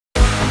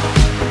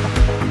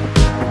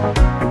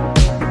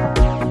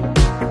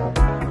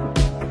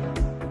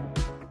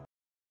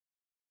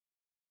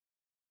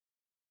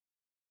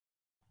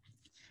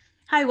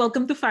Hi,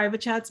 welcome to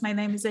Fiberchats. My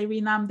name is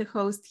Irina. I'm the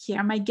host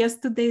here. My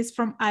guest today is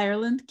from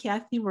Ireland,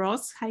 Kathy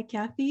Ross. Hi,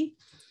 Kathy.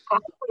 Hi,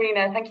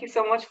 Irina. Thank you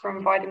so much for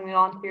inviting me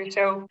on to your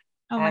show.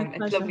 Oh, my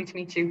pleasure. It's lovely to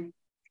meet you.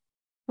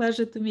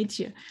 Pleasure to meet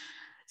you.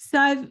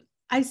 So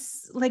I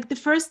like the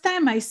first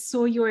time I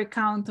saw your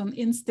account on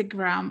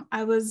Instagram,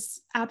 I was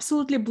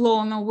absolutely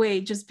blown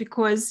away just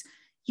because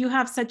you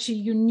have such a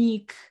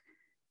unique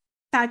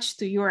touch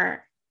to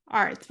your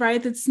art,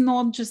 right? It's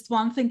not just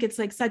one thing, it's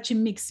like such a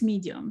mixed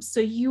medium. So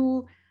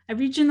you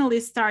originally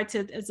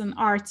started as an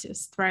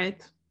artist, right?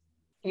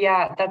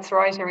 Yeah, that's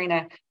right,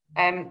 Irina.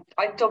 I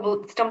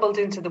stumbled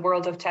into the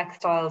world of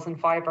textiles and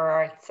fiber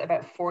arts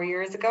about 4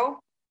 years ago.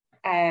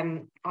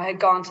 I had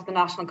gone to the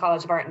National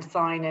College of Art and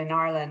Design in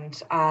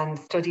Ireland and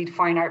studied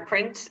fine art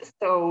print.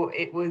 So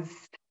it was,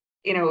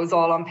 it was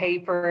all on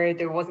paper.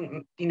 There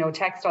wasn't,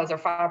 textiles or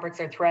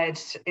fabrics or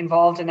thread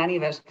involved in any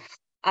of it.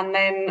 And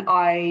then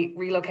I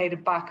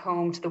relocated back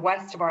home to the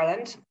west of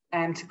Ireland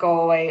to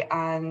Galway,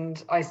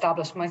 and I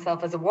established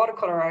myself as a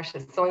watercolour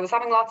artist. So I was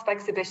having lots of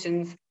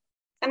exhibitions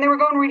and they were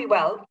going really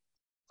well,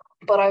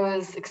 but I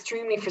was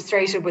extremely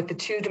frustrated with the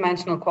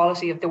two-dimensional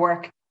quality of the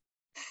work.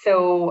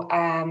 So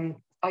I'd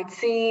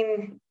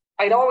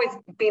always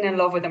been in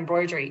love with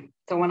embroidery.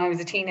 So when I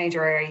was a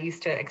teenager, I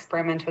used to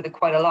experiment with it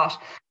quite a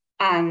lot.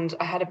 And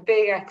I had a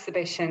big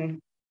exhibition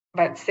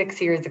about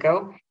 6 years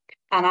ago.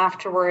 And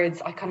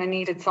afterwards, I kind of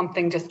needed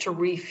something just to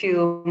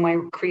refuel my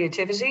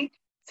creativity.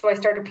 So I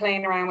started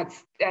playing around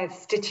with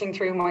stitching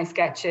through my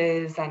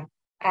sketches, and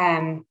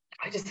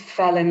I just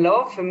fell in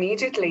love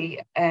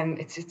immediately.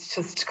 It's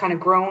just kind of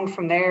grown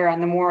from there.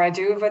 And the more I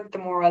do of it, the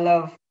more I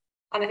love.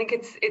 And I think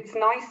it's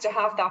nice to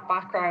have that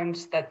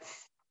background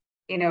that's,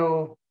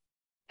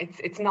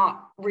 it's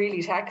not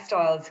really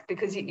textiles,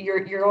 because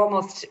you're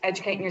almost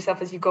educating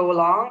yourself as you go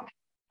along.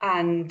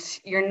 And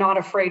you're not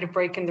afraid of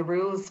breaking the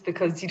rules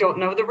because you don't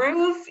know the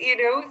rules,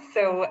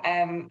 So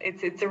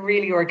it's a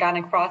really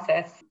organic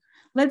process.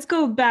 Let's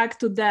go back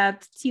to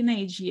that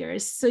teenage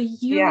years. So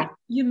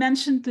you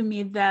mentioned to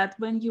me that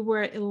when you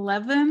were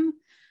 11,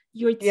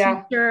 your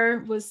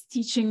teacher was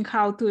teaching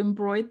how to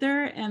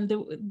embroider, and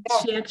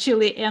she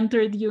actually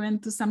entered you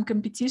into some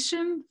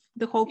competition,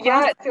 the whole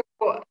class? Yeah,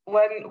 so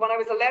when I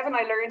was 11,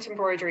 I learned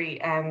embroidery.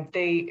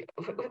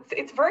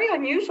 It's very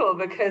unusual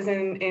because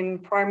in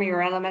primary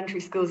or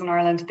elementary schools in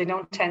Ireland, they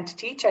don't tend to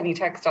teach any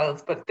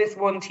textiles. But this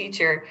one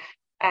teacher,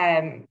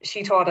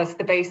 she taught us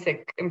the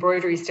basic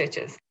embroidery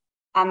stitches.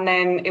 And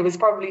then it was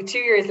probably 2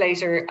 years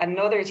later,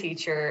 another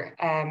teacher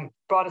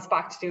brought us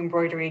back to do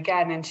embroidery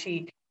again. And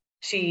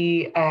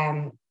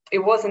it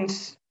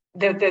wasn't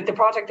the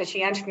project that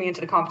she entered me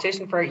into the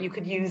competition for. You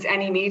could use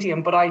any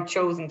medium, but I'd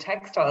chosen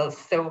textiles.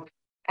 So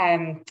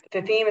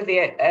the theme of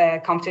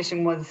the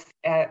competition was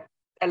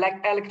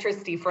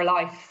electricity for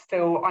life.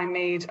 So I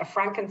made a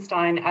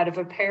Frankenstein out of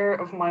a pair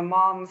of my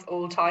mom's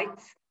old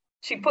tights.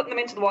 She put them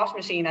into the washing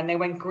machine and they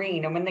went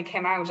green. And when they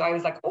came out, I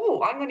was like,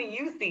 oh, I'm going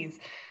to use these.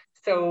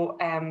 So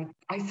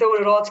I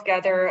sewed it all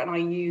together, and I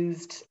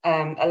used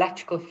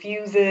electrical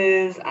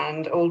fuses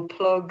and old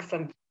plugs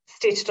and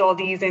stitched all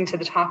these into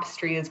the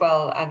tapestry as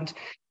well. And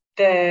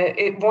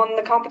it won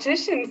the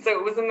competition. So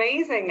it was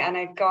amazing. And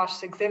it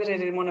got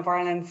exhibited in one of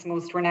Ireland's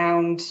most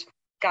renowned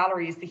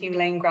galleries, the Hugh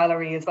Lane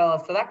Gallery as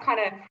well. So that kind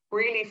of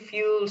really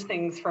fueled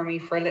things for me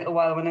for a little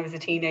while when I was a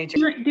teenager.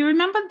 Do you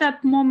remember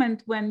that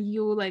moment when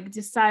you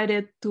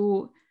decided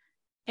to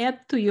add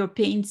to your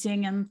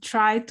painting and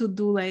try to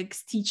do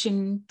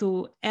stitching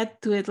to add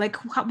to it?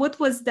 What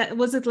was that?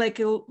 Was it like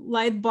a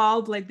light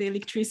bulb, like the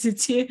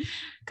electricity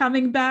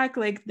coming back?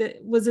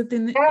 Was it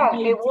in? Yeah,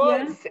 it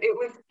was.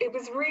 It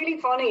was really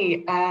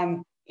funny.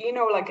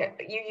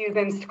 You use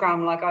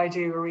Instagram like I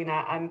do,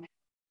 Irina,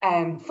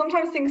 and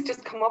sometimes things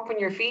just come up in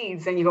your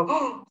feeds and you go,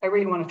 oh, I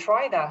really want to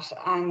try that.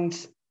 And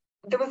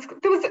there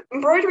was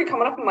embroidery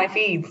coming up in my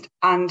feeds,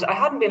 and I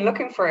hadn't been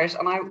looking for it,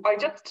 and I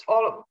just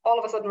all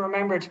of a sudden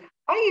remembered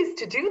I used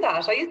to do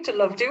that. I used to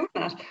love doing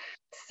it.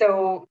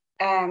 So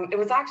it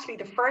was actually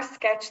the first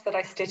sketch that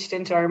I stitched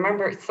into. I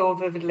remember it so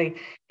vividly.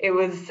 It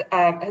was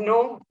an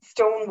old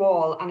stone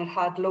wall, and it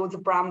had loads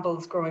of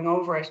brambles growing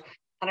over it.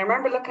 And I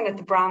remember looking at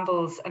the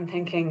brambles and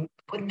thinking,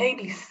 wouldn't they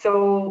be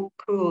so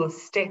cool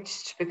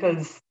stitched?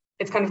 Because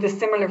it's kind of the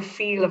similar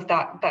feel of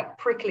that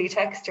prickly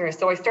texture.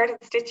 So I started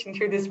stitching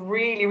through this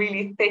really,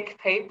 really thick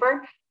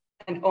paper,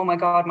 and oh my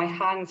God, my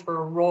hands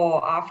were raw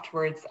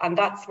afterwards. And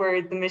that's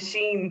where the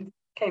machine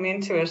came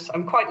into it.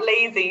 I'm quite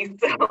lazy.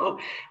 So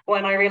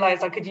when I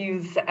realized I could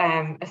use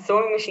a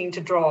sewing machine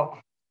to draw,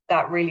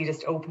 that really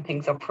just opened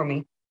things up for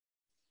me.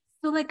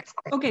 So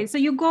okay, so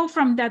you go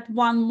from that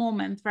one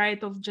moment,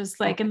 right, of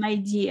just an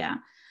idea,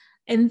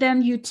 and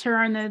then you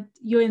turn it,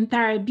 your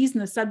entire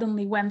business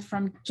suddenly went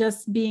from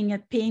just being a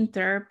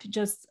painter,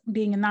 just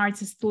being an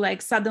artist, to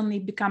suddenly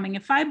becoming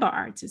a fiber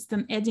artist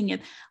and adding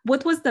it.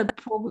 What was that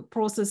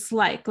process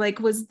like?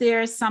 Was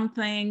there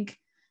something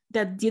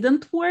that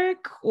didn't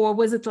work, or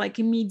was it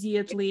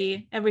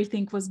immediately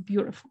everything was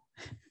beautiful?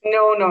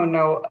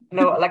 No.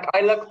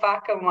 I look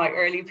back on my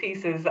early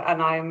pieces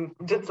and I'm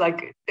just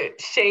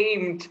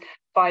shamed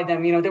by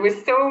them. You know, there were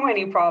so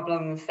many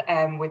problems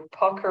with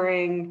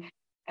puckering,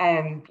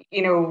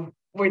 you know,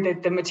 where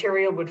the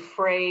material would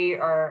fray,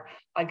 or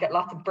I'd get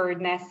lots of bird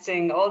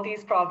nesting, all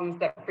these problems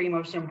that free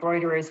motion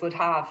embroiderers would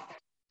have.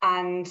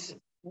 And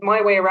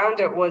my way around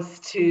it was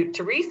to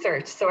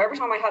research. So every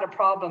time I had a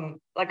problem,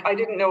 like I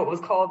didn't know it was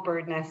called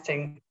bird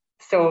nesting.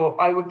 So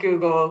I would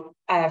Google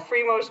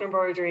free motion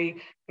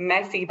embroidery,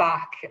 messy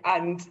back,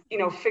 and, you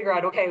know, figure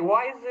out, okay,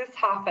 why is this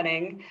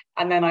happening?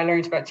 And then I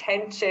learned about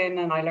tension,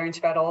 and I learned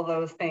about all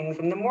those things.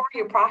 And the more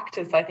you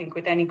practice, I think,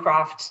 with any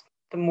craft,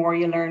 the more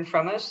you learn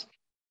from it.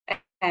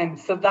 And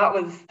so that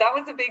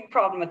was a big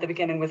problem at the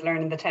beginning, was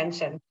learning the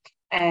tension.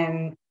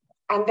 And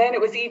then it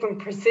was even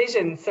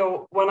precision.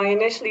 So when I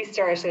initially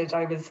started,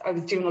 I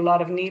was doing a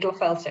lot of needle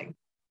felting,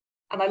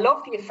 and I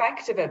loved the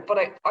effect of it, but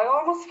I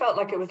almost felt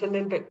like it was a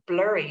little bit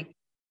blurry.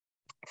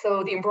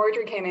 So the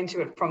embroidery came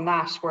into it from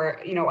that, where,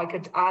 you know, I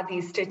could add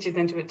these stitches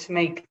into it to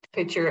make the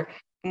picture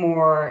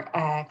more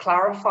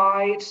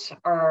clarified,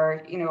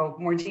 or, you know,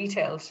 more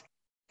detailed.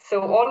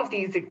 So all of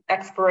these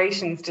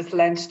explorations just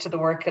lent to the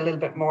work a little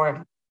bit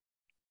more.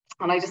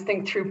 And I just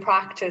think through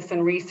practice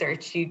and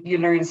research, you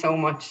learn so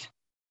much.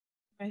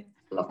 Right.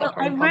 Love Well,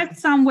 that I read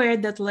somewhere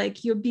that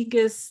like your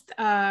biggest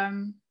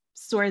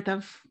sort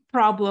of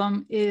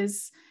problem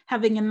is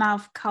having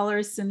enough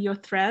colors in your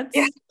threads.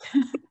 Yeah.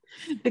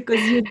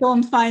 Because you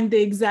don't find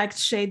the exact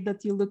shade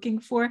that you're looking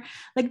for.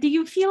 Like, do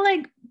you feel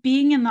like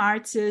being an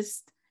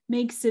artist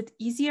makes it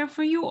easier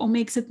for you, or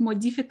makes it more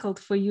difficult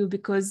for you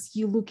because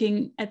you're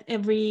looking at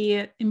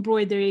every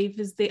embroidery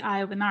with the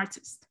eye of an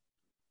artist?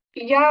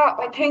 Yeah,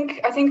 I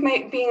think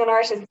being an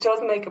artist does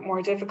make it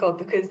more difficult,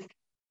 because,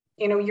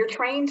 you know, you're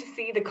trained to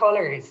see the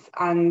colors,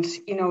 and,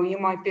 you know, you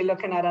might be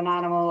looking at an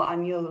animal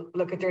and you'll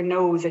look at their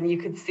nose and you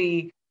could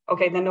see,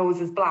 okay, the nose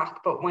is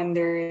black, but when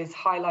there's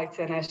highlights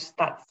in it,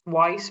 that's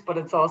white, but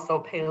it's also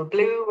pale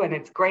blue, and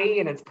it's grey,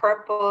 and it's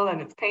purple, and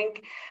it's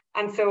pink.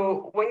 And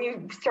so when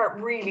you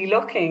start really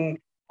looking,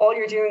 all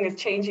you're doing is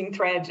changing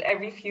thread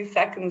every few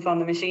seconds on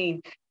the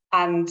machine.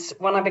 And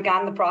when I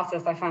began the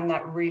process, I found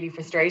that really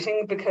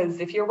frustrating, because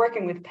if you're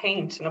working with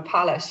paint and a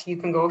palette, you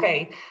can go,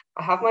 okay,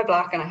 I have my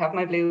black and I have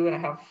my blue and I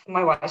have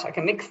my white. I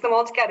can mix them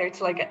all together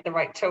till I get the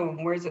right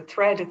tone. Whereas with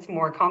thread, it's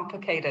more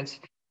complicated.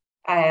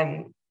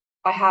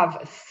 I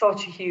have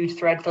such a huge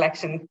thread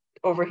collection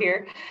over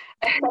here.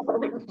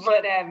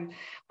 But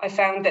I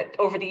found that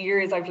over the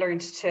years, I've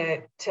learned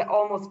to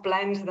almost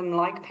blend them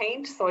like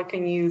paint. So I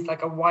can use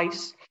like a white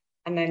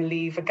and then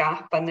leave a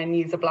gap and then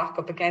use a black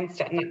up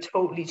against it. And it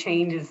totally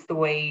changes the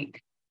way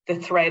the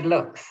thread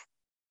looks.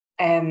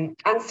 And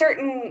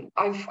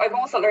I've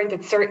also learned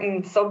that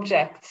certain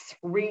subjects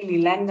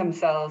really lend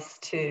themselves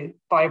to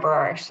fiber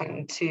art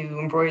and to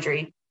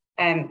embroidery.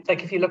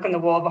 Like if you look on the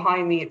wall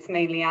behind me, it's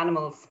mainly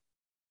animals.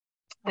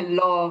 I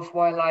love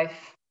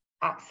wildlife,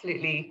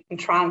 absolutely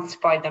entranced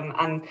by them,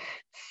 and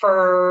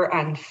fur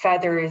and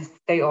feathers,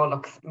 they all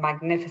look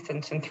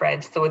magnificent in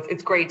thread. So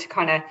it's great to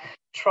kind of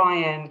try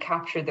and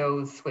capture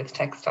those with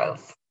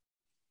textiles.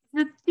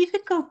 Is it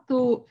difficult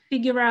to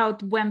figure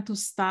out when to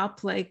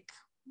stop? Like,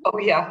 oh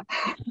yeah,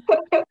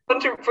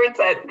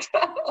 100%.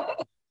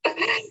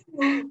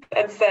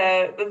 That's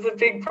a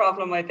big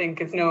problem, I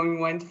think, is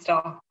knowing when to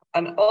stop.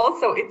 And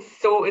also, it's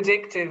so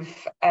addictive.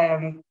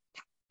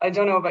 I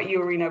don't know about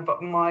you, Arena,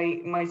 but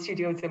my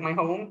studio is in my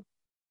home.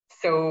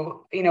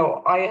 So, you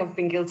know, I have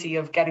been guilty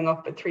of getting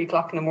up at 3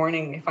 o'clock in the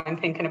morning if I'm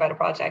thinking about a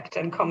project,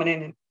 and coming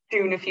in and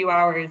doing a few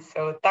hours.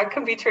 So that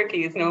can be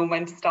tricky, is knowing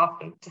when to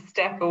stop and to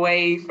step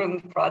away from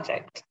the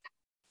project.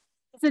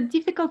 Is it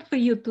difficult for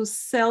you to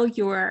sell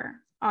your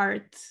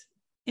art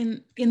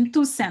in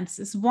two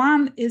senses?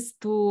 One is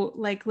to,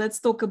 like,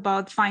 let's talk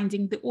about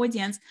finding the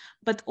audience,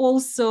 but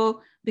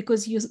also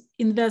because you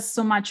invest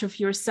so much of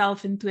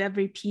yourself into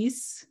every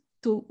piece,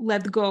 to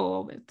let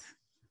go of it?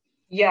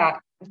 Yeah,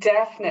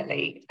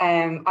 definitely.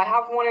 I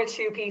have 1 or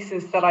 2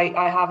 pieces that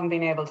I haven't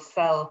been able to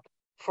sell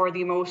for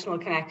the emotional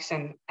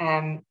connection.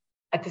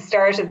 At the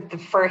start of the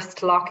first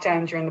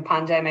lockdown during the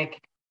pandemic,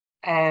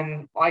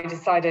 I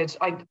decided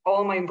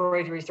all my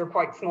embroideries are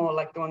quite small,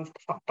 like the ones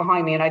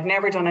behind me, and I'd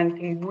never done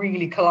anything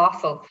really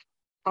colossal.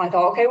 And I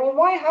thought, okay, well,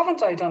 why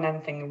haven't I done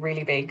anything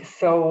really big?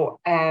 So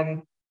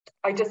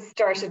I just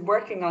started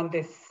working on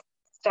this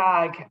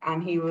stag,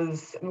 and he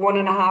was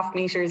 1.5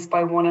 meters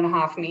by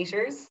 1.5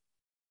 meters,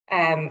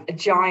 a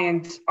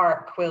giant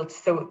art quilt.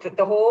 So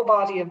the whole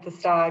body of the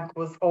stag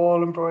was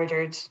all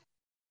embroidered.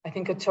 I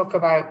think it took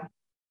about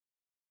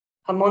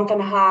 1.5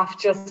 months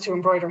just to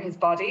embroider his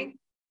body.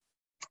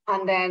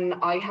 And then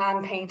I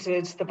hand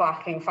painted the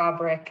backing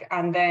fabric,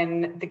 and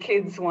then the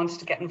kids wanted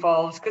to get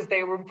involved because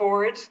they were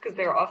bored, because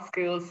they were off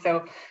school.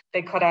 So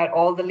they cut out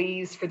all the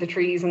leaves for the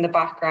trees in the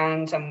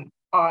background, and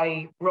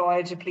I raw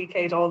edge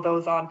appliqued all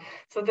those on.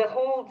 So the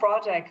whole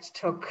project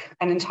took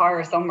an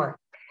entire summer.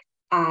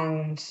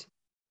 And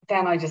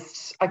then I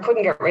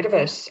couldn't get rid of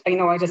it. You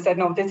know, I just said,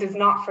 no, this is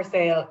not for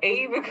sale.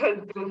 A, because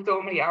there was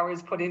so many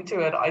hours put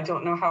into it. I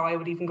don't know how I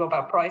would even go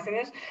about pricing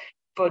it.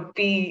 but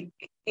B,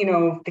 you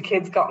know, the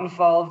kids got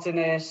involved in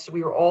it.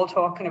 We were all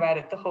talking about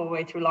it the whole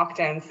way through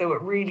lockdown. So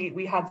it really,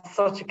 we had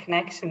such a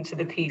connection to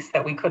the piece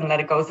that we couldn't let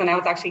it go. So now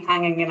it's actually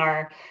hanging in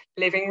our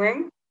living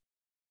room.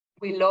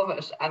 We love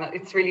it. And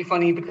it's really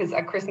funny because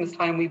at Christmas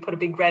time, we put a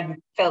big red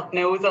felt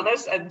nose on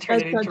it and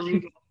turned it into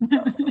Rudolph.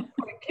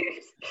 Quite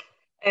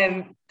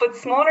cute. But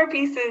smaller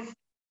pieces,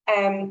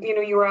 you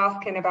know, you were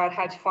asking about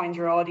how to find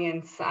your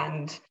audience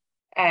and,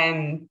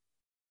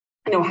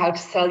 you know, how to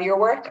sell your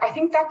work. I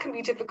think that can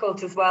be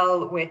difficult as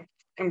well with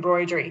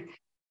embroidery.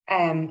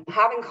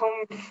 Having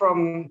come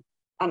from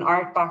an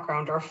art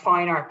background or a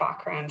fine art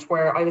background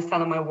where I was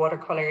selling my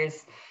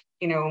watercolors,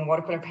 you know, and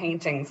watercolor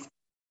paintings,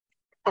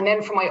 and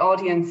then for my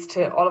audience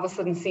to all of a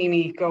sudden see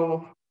me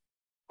go,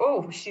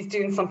 oh, she's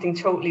doing something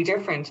totally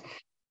different.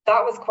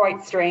 That was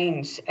quite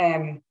strange.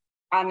 And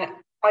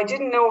I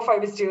didn't know if I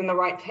was doing the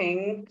right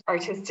thing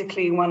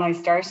artistically when I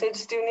started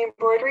doing the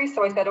embroidery.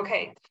 So I said,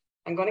 okay,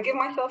 I'm going to give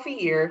myself a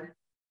year.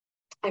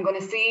 I'm going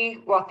to see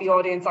what the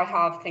audience I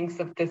have thinks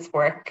of this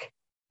work.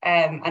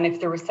 And if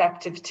they're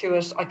receptive to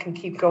it, I can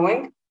keep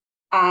going.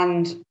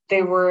 And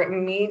they were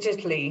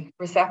immediately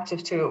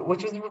receptive to it,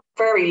 which was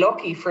very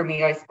lucky for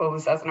me, I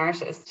suppose, as an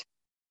artist.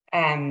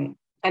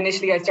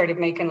 Initially, I started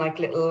making like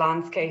little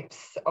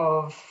landscapes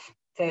of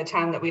the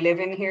town that we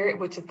live in here,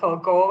 which is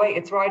called Galway.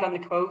 It's right on the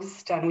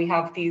coast, and we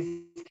have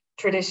these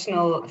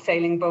traditional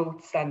sailing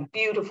boats and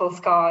beautiful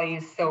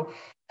skies. So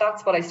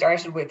that's what I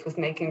started with, was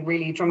making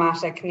really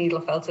dramatic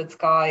needle felted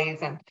skies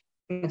and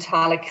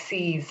metallic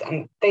seas,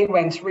 and they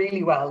went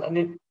really well. And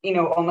it, you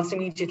know, almost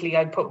immediately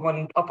I'd put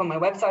one up on my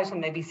website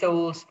and they'd be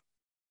sold.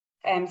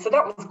 So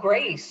that was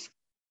great.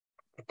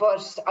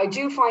 But I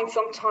do find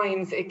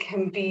sometimes it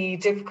can be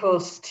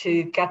difficult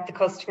to get the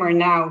customer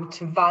now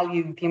to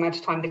value the amount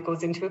of time that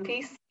goes into a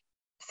piece.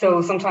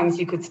 So sometimes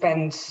you could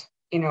spend,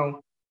 you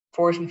know,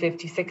 40,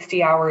 50,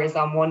 60 hours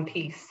on one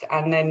piece,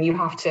 and then you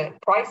have to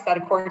price that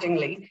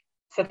accordingly.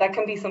 So that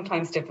can be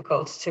sometimes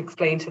difficult to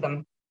explain to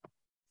them.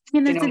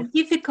 And it's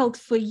difficult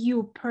for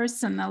you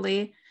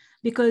personally,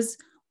 because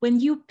when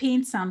you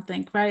paint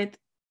something, right,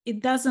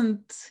 it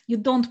doesn't, you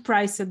don't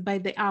price it by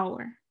the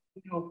hour.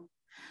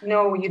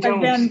 No, you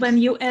don't. But then when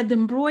you add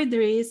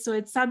embroidery, so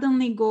it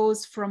suddenly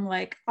goes from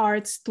like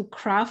arts to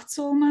crafts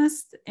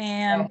almost,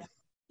 and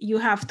you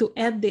have to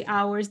add the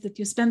hours that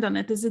you spend on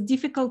it. Is it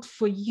difficult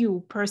for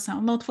you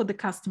personally, not for the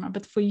customer,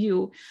 but for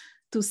you,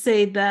 to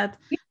say that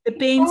the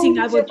painting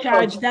I would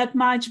charge that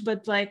much,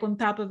 but like on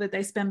top of it,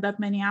 I spend that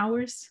many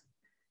hours?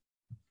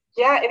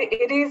 Yeah,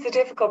 it is a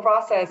difficult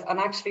process. And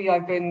actually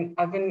I've been,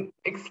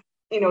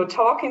 you know,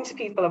 talking to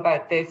people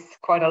about this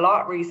quite a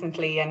lot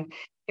recently. And,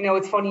 you know,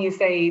 it's funny you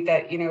say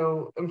that, you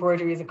know,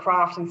 embroidery is a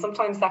craft, and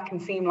sometimes that can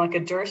seem like a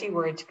dirty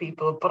word to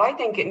people, but I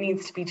think it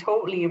needs to be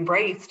totally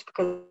embraced,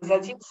 because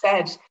as you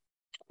said,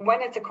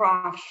 when it's a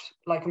craft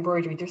like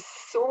embroidery, there's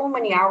so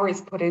many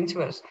hours put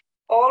into it.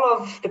 All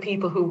of the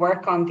people who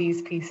work on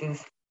these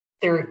pieces,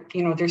 they're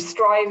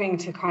striving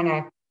to kind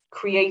of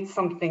create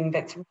something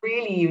that's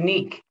really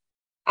unique.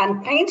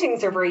 And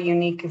paintings are very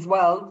unique as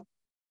well.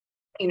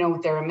 You know,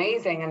 they're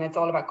amazing, and it's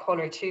all about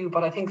color too.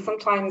 But I think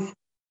sometimes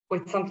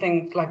with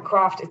something like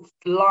craft, it's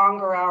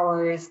longer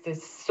hours.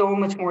 There's so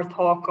much more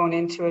thought going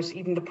into it.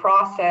 Even the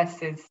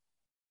process is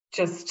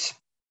just,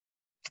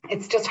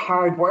 it's just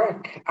hard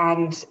work,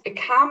 and it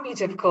can be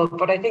difficult.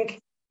 But I think,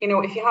 you know,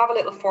 if you have a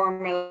little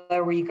formula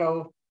where you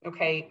go,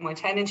 okay, my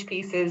 10-inch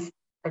pieces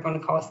are going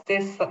to cost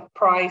this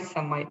price,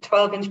 and my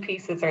 12-inch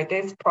pieces are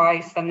this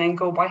price, and then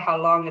go by how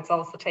long it's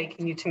also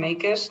taking you to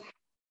make it.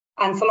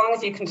 And so long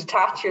as you can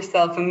detach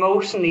yourself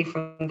emotionally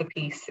from the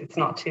piece, it's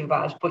not too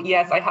bad. But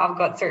yes, I have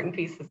got certain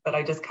pieces that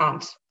I just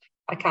can't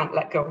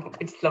let go.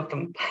 I just love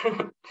them.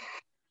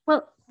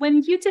 Well,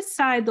 when you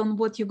decide on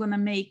what you're going to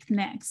make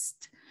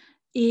next,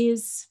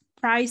 is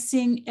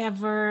pricing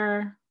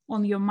ever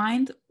on your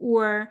mind?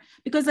 Or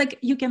because like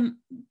you can,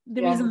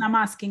 the reason I'm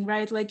asking,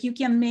 right, like you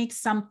can make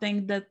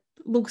something that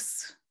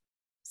looks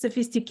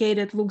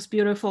sophisticated, looks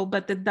beautiful,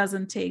 but it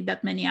doesn't take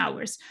that many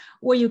hours.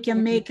 Or you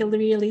can make a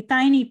really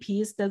tiny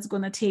piece that's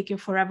going to take you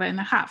forever and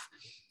a half.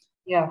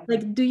 Yeah.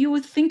 Like, do you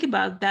think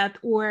about that,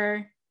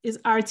 or is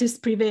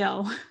artist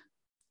prevail?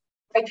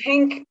 I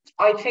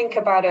think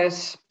about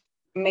it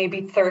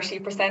maybe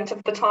 30%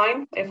 of the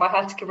time, if I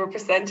had to give a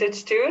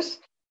percentage to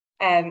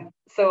it.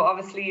 So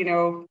obviously, you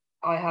know,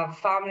 I have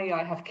family,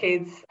 I have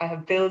kids, I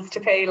have bills to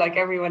pay like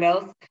everyone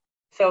else.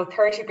 So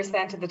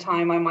 30% of the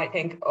time I might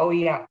think, oh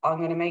yeah, I'm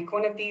going to make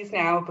one of these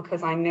now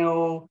because I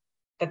know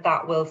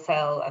that will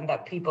sell and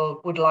that people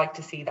would like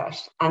to see that.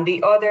 And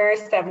the other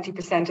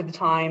 70% of the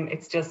time,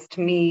 it's just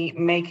me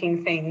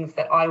making things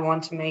that I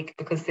want to make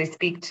because they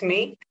speak to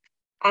me.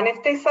 And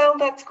if they sell,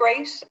 that's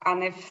great.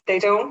 And if they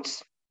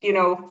don't, you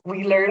know,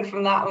 we learn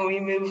from that and we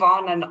move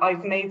on. And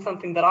I've made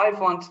something that I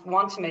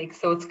want to make.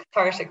 So it's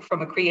cathartic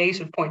from a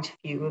creative point of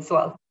view as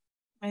well.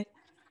 Right.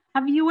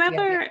 Have you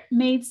ever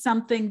made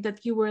something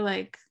that you were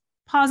like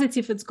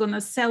positive it's going to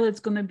sell, it's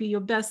going to be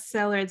your best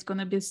seller, it's going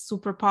to be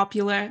super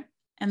popular,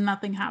 and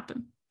nothing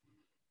happened?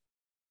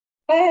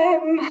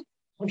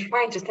 I'm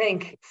trying to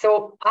think.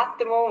 So at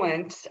the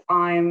moment,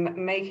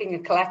 I'm making a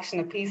collection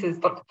of pieces,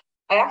 but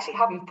I actually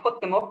haven't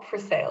put them up for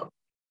sale.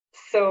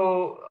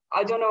 So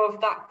I don't know if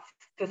that's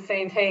the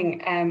same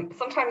thing.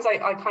 Sometimes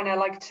I kind of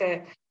like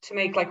to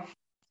make like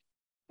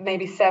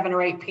maybe 7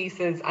 or 8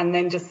 pieces and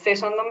then just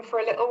sit on them for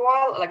a little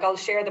while. Like I'll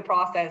share the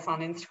process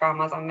on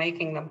Instagram as I'm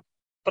making them,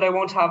 but I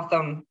won't have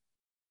them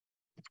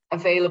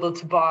available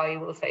to buy,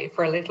 we'll say,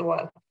 for a little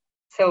while.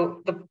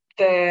 So the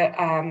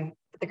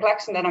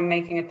collection that I'm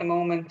making at the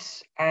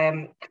moment,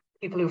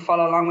 people who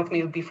follow along with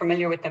me will be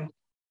familiar with them.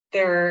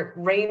 They're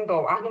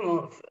rainbow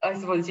animals, I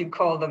suppose you'd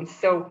call them.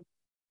 So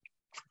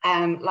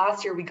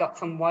last year we got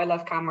some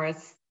wildlife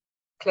cameras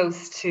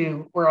close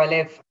to where I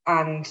live,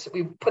 and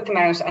we put them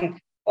out, and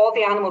all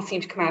the animals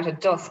seem to come out at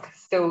dusk.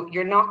 So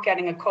you're not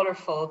getting a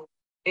colourful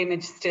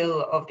image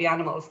still of the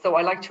animals. So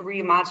I like to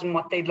reimagine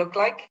what they'd look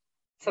like.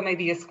 So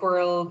maybe a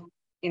squirrel,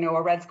 you know,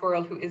 a red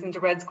squirrel who isn't a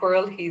red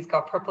squirrel. He's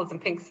got purples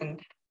and pinks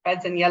and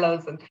reds and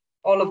yellows and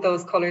all of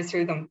those colours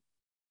through them.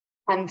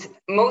 And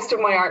most of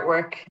my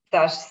artwork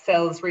that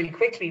sells really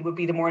quickly would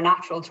be the more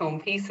natural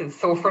tone pieces.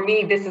 So for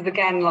me, this is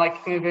again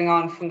like moving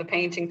on from the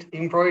painting to the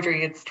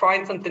embroidery. It's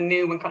trying something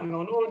new and kind of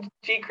going, oh,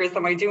 gee, Chris,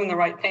 am I doing the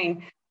right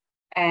thing?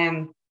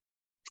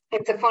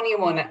 It's a funny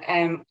one.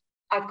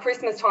 At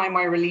Christmas time,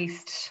 I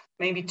released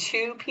maybe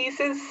 2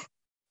 pieces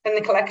in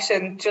the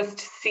collection just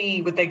to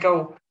see would they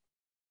go.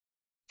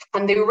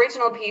 And the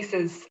original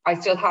pieces I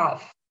still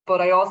have,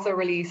 but I also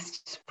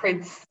released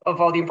prints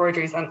of all the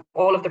embroideries, and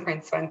all of the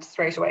prints went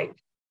straight away.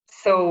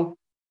 So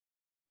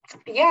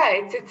yeah,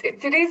 it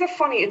is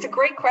it's a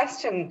great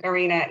question,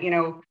 Irina. You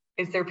know,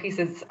 is there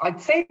pieces?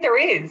 I'd say there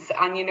is.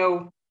 And, you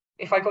know,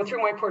 if I go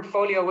through my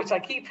portfolio, which I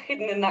keep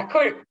hidden in that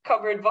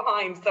cupboard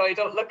behind, so I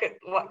don't look at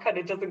what kind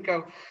of doesn't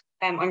go,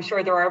 I'm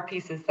sure there are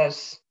pieces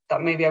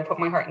that maybe I put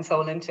my heart and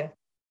soul into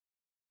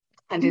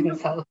and didn't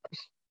sell.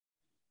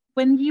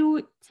 When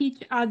you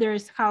teach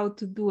others how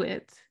to do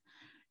it,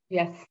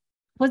 yes,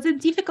 was it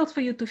difficult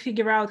for you to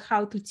figure out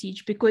how to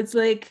teach? Because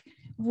like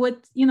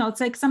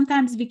it's like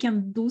sometimes we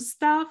can do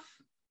stuff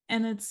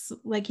and it's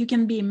like you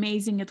can be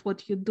amazing at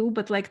what you do,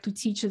 but like to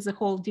teach is a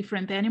whole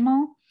different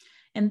animal.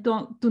 And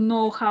to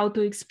know how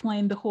to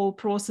explain the whole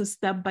process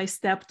step by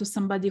step to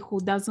somebody who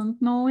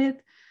doesn't know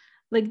it.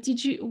 Like,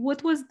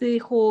 what was the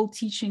whole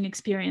teaching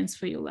experience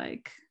for you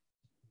like?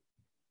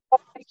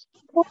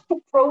 I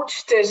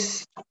approached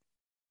it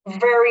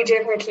very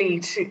differently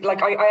to,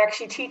 like, I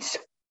actually teach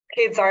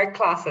kids art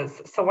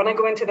classes. So when I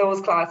go into those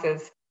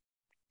classes,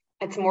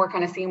 it's more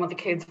kind of seeing what the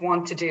kids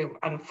want to do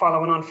and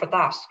following on for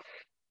that.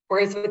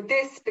 Whereas with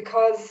this,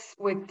 because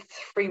with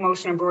free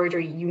motion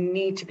embroidery, you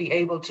need to be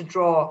able to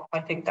draw.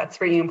 I think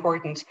that's really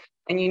important.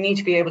 And you need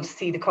to be able to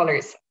see the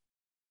colours.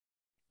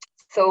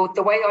 So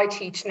the way I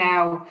teach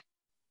now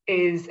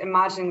is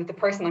imagining that the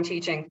person I'm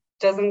teaching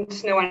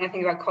doesn't know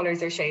anything about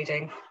colours or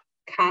shading,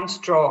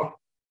 can't draw,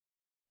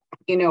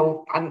 you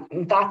know,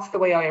 and that's the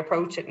way I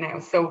approach it now.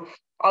 So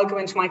I'll go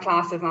into my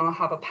classes and I'll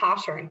have a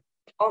pattern,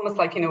 almost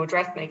like, you know, a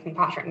dressmaking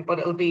pattern, but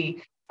it'll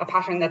be a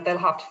pattern that they'll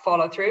have to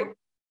follow through.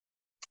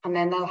 And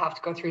then they'll have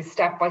to go through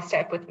step by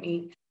step with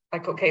me.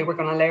 Like, okay, we're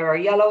going to layer our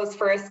yellows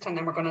first, and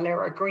then we're going to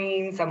layer our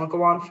greens, and we'll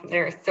go on from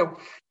there. So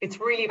it's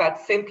really about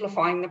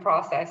simplifying the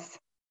process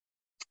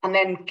and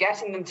then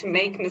getting them to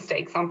make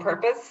mistakes on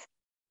purpose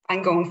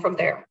and going from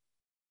there.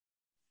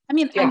 I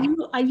mean, yeah.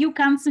 Are you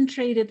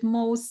concentrated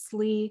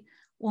mostly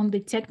on the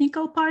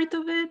technical part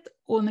of it,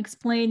 on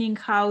explaining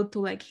how to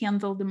like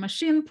handle the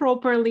machine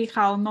properly,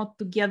 how not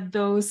to get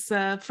those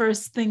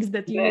first things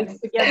that you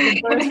used to get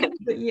the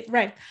birth,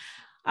 right?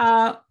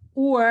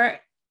 Or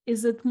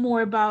is it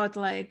more about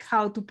like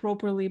how to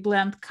properly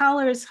blend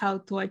colors, how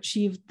to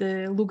achieve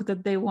the look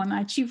that they want to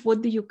achieve?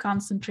 What do you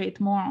concentrate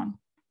more on?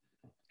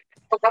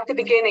 Well, at the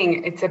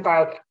beginning, it's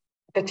about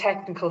the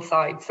technical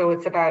side. So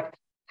it's about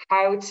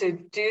how to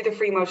do the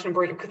free motion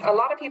embroidery, because a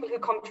lot of people who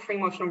come to free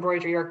motion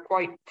embroidery are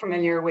quite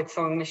familiar with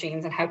sewing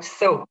machines and how to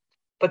sew,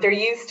 but they're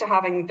used to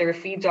having their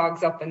feed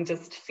dogs up and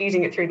just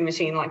feeding it through the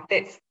machine like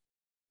this.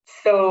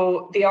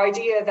 So the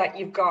idea that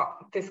you've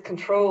got this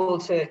control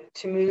to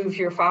move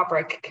your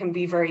fabric can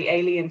be very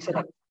alien to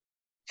them.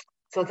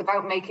 So it's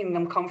about making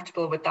them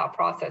comfortable with that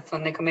process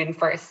when they come in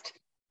first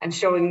and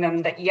showing them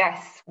that,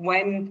 yes,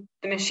 when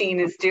the machine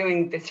is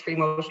doing this free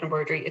motion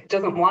embroidery, it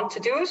doesn't want to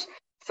do it.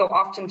 So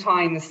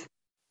oftentimes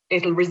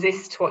it'll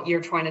resist what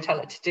you're trying to tell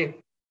it to do.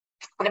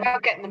 And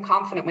about getting them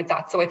confident with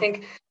that. So I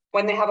think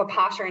when they have a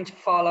pattern to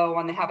follow,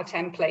 when they have a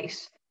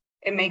template,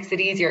 it makes it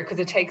easier because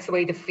it takes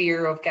away the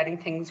fear of getting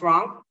things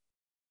wrong.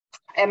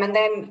 And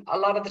then a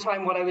lot of the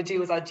time what I would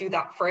do is I'd do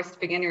that first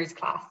beginners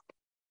class.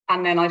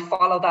 And then I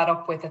follow that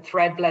up with a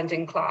thread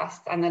blending class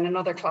and then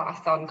another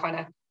class on kind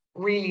of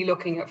really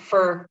looking at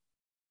fur,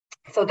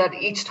 so that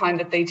each time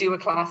that they do a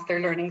class, they're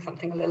learning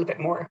something a little bit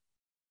more.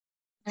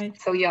 Right.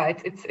 So yeah,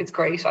 it's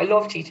great. I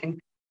love teaching.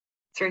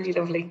 It's really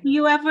lovely. Do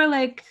you ever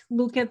like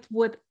look at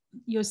what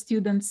your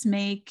students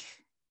make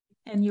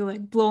and you're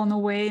like blown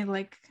away,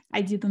 like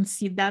I didn't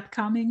see that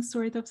coming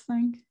sort of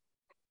thing?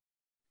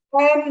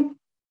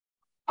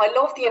 I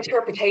love the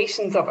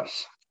interpretations of it.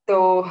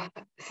 So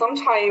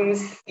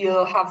sometimes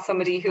you'll have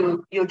somebody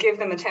who you'll give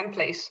them a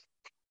template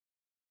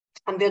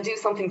and they'll do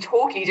something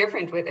totally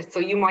different with it. So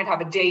you might have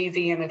a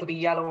daisy and it'll be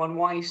yellow and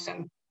white,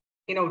 and,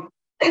 you know,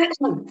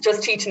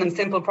 just teaching them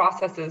simple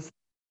processes.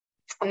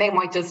 And they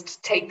might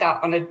just take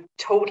that on a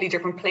totally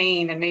different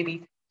plane and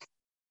maybe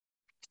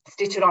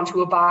stitch it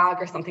onto a bag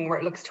or something where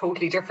it looks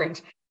totally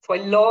different. So I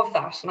love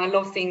that. And I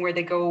love seeing where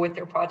they go with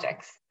their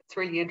projects. It's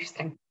really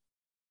interesting.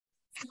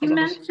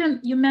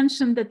 You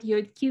mentioned that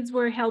your kids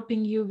were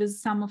helping you with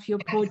some of your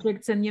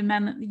projects, and you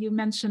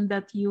mentioned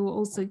that you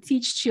also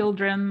teach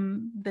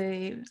children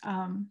the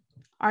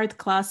art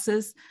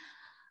classes.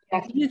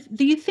 Yes.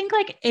 Do you think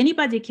like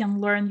anybody can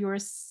learn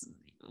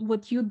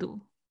what you do?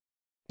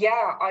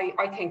 Yeah,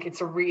 I think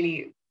it's a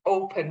really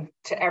open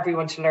to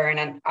everyone to learn.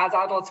 And as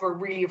adults, we're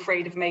really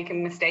afraid of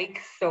making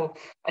mistakes. So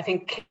I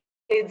think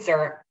kids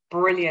are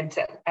brilliant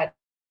at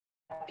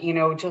you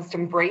know, just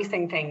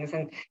embracing things.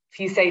 And if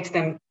you say to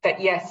them that,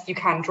 yes, you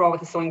can draw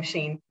with a sewing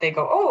machine, they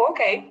go, oh,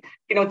 okay.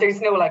 You know,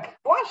 there's no like,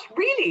 what,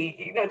 really?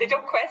 You know, they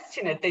don't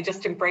question it. They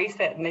just embrace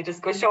it and they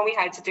just go, show me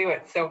how to do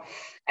it. So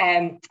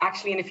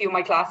actually in a few of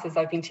my classes,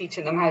 I've been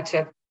teaching them how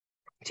to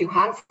do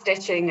hand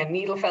stitching and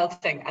needle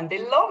felting, and they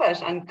love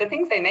it. And the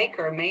things they make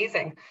are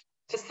amazing,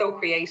 just so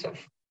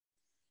creative.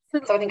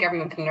 So I think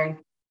everyone can learn.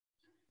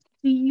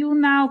 Do you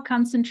now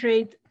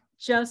concentrate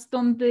just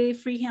on the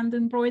freehand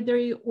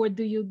embroidery, or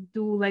do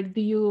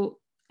you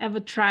ever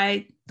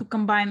try to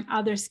combine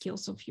other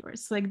skills of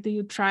yours? Like, do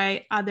you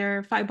try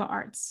other fiber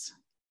arts?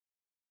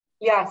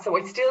 Yeah, so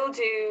I still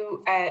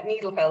do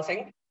needle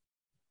felting,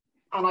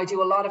 and I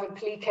do a lot of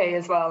applique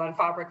as well and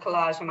fabric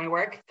collage in my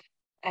work.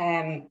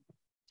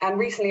 And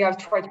recently I've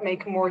tried to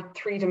make more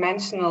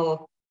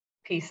three-dimensional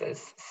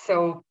pieces.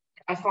 So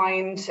I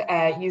find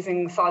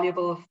using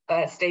soluble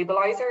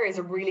stabilizer is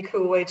a really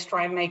cool way to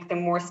try and make them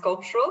more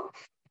sculptural.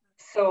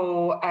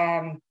 So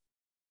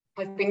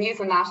I've been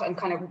using that and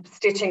kind of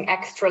stitching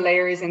extra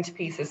layers into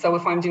pieces. So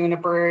if I'm doing a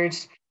bird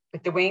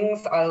with the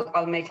wings,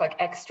 I'll make like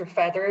extra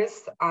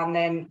feathers. And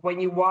then when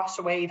you wash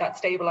away that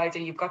stabilizer,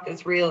 you've got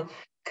this real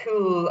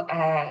cool,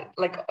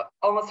 like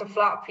almost a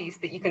flat piece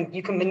that you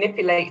can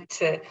manipulate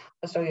to,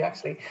 I'll show you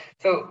actually.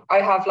 So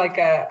I have like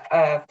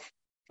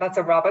that's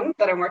a robin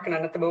that I'm working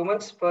on at the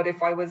moment. But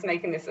if I was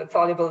making this a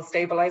soluble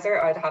stabilizer,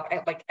 I'd have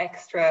like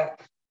extra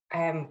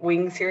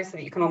wings here so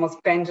that you can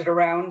almost bend it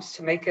around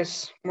to make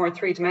it more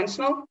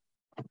three-dimensional.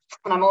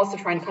 And I'm also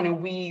trying to kind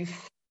of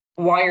weave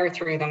wire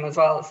through them as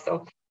well.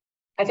 So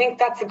I think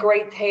that's a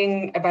great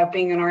thing about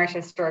being an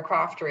artist or a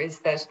crafter, is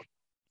that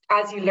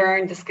as you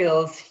learn the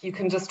skills, you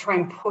can just try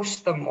and push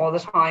them all the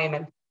time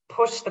and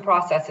push the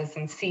processes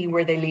and see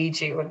where they lead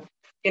you. And,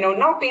 you know,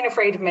 not being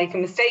afraid of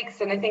making mistakes.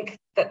 And I think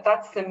that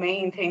that's the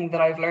main thing that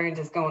I've learned,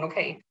 is going,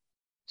 okay,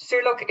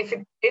 sure, look, if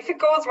it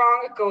goes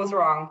wrong, it goes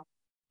wrong.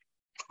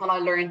 And I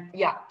learned,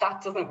 yeah,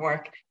 that doesn't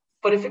work.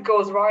 But if it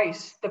goes right,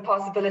 the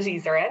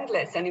possibilities are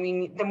endless. And I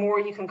mean, the more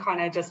you can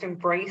kind of just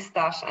embrace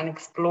that and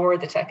explore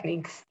the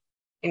techniques,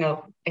 you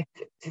know,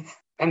 it's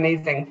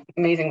amazing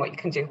what you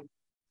can do.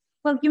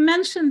 Well, you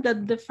mentioned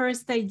that the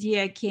first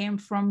idea came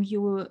from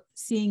you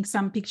seeing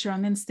some picture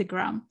on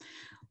Instagram.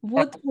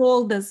 What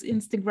role does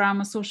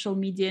Instagram or social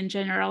media in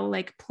general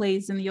like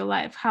plays in your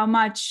life? How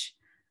much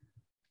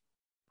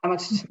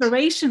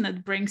inspiration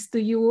it brings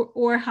to you,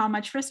 or how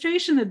much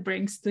frustration it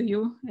brings to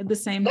you at the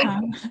same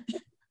time?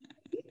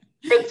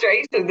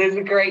 Frustration is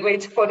a great way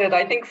to put it.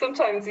 I think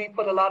sometimes we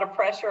put a lot of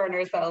pressure on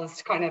ourselves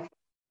to kind of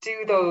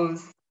do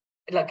those,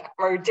 like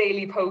our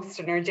daily posts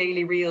and our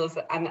daily reels.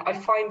 And I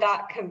find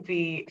that can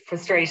be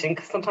frustrating,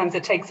 because sometimes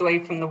it takes away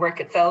from the work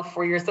itself,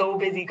 where you're so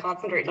busy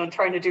concentrating on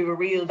trying to do a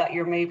reel that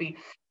you're maybe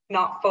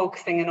not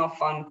focusing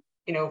enough on,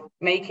 you know,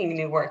 making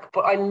new work.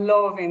 But I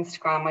love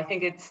Instagram. I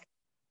think it's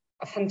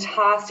a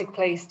fantastic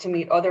place to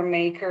meet other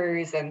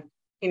makers. And,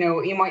 you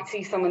know, you might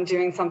see someone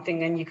doing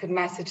something and you could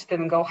message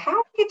them and go, how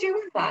are you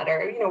doing that?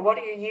 Or, you know, what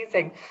are you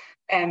using?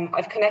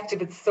 I've connected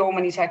with so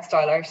many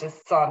textile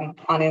artists on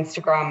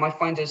Instagram. I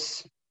find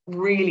it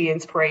really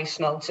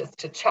inspirational just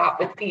to chat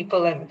with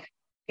people and,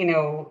 you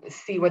know,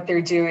 see what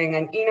they're doing.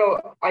 And, you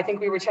know, I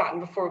think we were chatting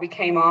before we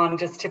came on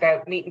just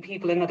about meeting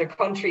people in other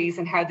countries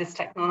and how this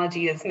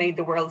technology has made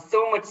the world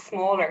so much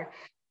smaller.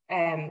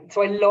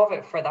 So I love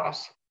it for that.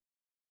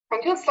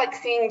 And just like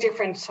seeing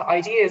different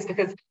ideas,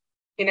 because,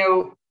 you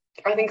know,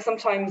 I think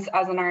sometimes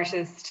as an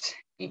artist,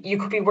 you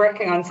could be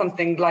working on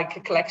something like a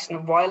collection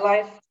of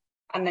wildlife,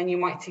 and then you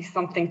might see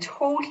something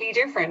totally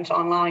different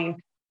online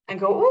and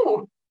go,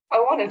 oh, I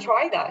want to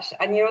try that.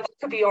 And, you know, that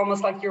could be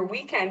almost like your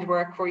weekend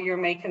work where you're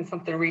making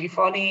something really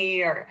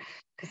funny, or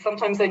because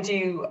sometimes I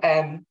do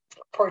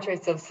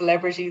portraits of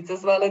celebrities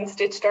as well in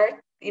stitched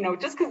art, you know,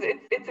 just because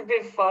it's a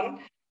bit fun.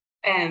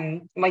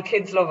 My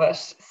kids love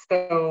it.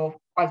 So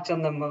I've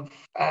done them of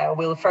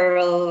Will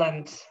Ferrell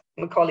and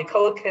Macaulay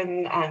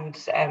Culkin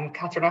and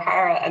Catherine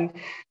O'Hara, and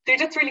they're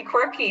just really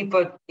quirky.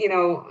 But, you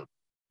know,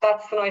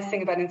 that's the nice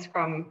thing about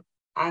Instagram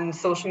and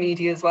social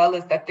media as well,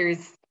 is that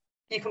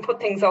you can put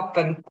things up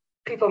and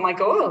people might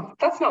go, oh,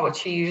 that's not what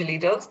she usually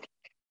does.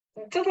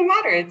 It doesn't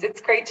matter.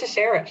 It's great to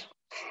share it.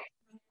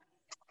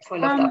 So I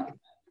love that.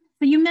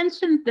 So you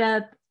mentioned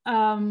that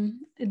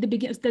at the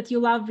beginning that you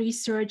love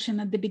research,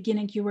 and at the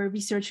beginning you were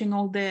researching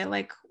all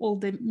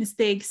the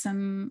mistakes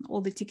and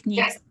all the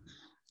techniques. Yeah.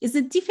 Is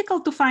it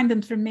difficult to find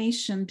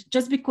information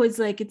just because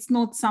like it's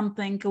not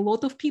something a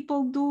lot of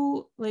people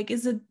do? Like,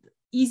 is it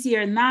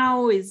easier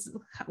now? Is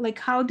like,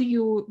 how do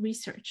you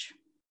research?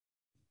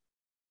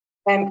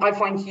 I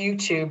find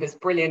YouTube is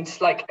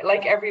brilliant.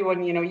 Like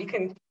everyone, you know, you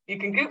can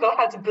Google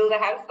how to build a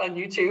house on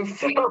YouTube.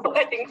 So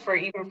I think for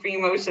even free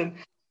motion,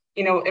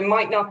 you know, it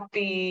might not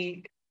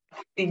be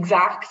the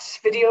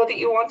exact video that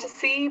you want to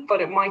see, but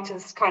it might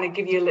just kind of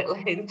give you a little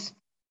hint.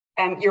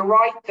 You're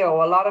right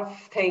though, a lot of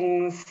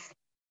things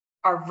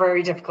are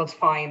very difficult to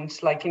find.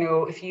 Like, you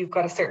know, if you've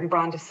got a certain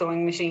brand of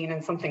sewing machine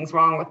and something's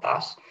wrong with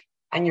that,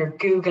 and you're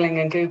Googling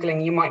and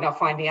Googling, you might not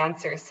find the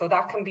answers. So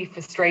that can be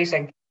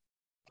frustrating.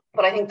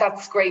 But I think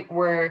that's great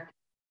where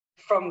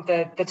from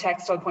the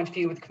textile point of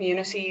view with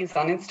communities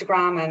on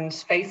Instagram and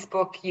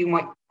Facebook, you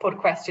might put a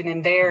question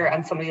in there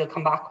and somebody will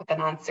come back with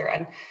an answer.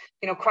 And,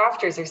 you know,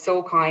 crafters are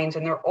so kind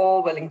and they're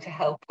all willing to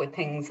help with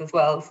things as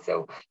well.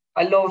 So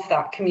I love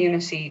that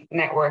community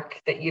network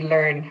that you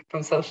learn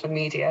from social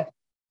media.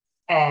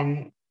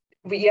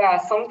 But yeah,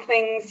 some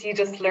things you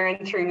just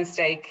learn through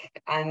mistake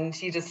and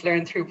you just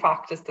learn through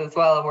practice as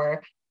well,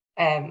 where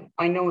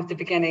I know at the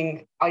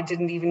beginning, I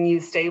didn't even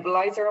use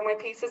stabilizer on my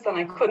pieces and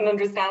I couldn't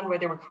understand why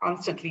they were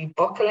constantly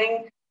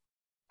buckling.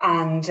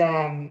 And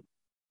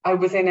I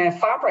was in a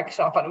fabric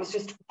shop and it was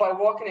just by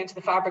walking into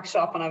the fabric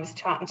shop and I was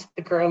chatting to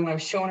the girl and I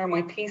was showing her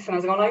my piece and I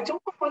was going, I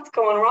don't know what's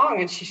going wrong.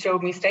 And she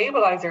showed me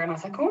stabilizer and I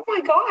was like, oh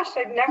my gosh,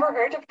 I'd never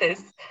heard of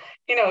this.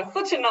 You know,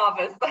 such a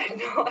novice, I had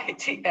no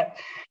idea.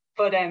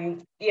 But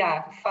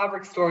yeah,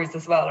 fabric stores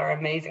as well are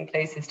amazing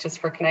places just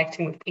for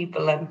connecting with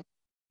people and,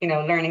 you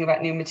know, learning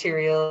about new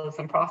materials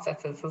and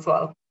processes as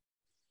well.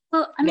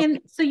 Well, I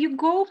mean, so you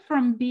go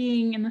from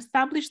being an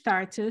established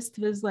artist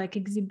with like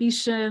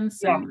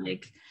exhibitions and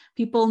like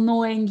people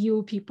knowing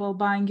you, people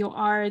buying your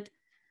art,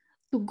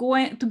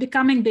 to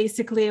becoming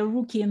basically a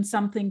rookie in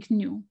something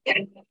new.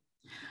 Yeah.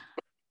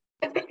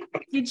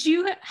 Did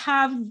you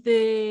have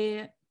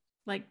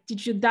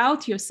did you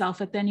doubt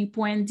yourself at any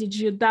point? Did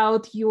you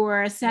doubt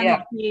your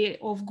sanity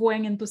of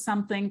going into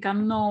something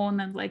unknown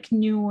and like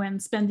new and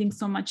spending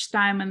so much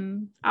time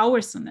and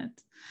hours on it?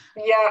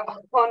 Yeah,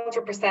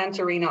 100%,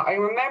 Irina. I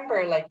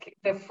remember like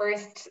the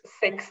first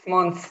 6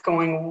 months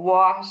going,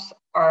 what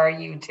are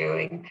you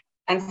doing?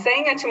 And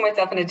saying it to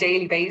myself on a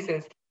daily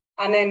basis.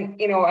 And then,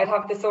 you know, I'd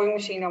have the sewing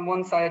machine on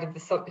one side of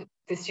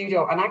the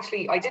studio. And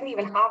actually, I didn't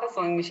even have a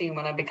sewing machine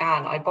when I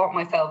began. I bought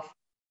myself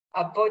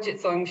a budget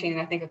sewing machine.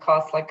 I think it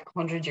cost like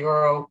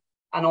 €100.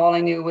 And all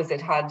I knew was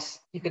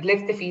you could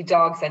lift the feed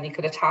dogs and you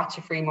could attach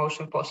a free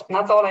motion foot. And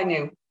that's all I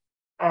knew.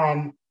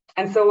 And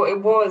so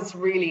it was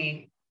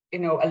really, you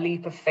know, a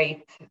leap of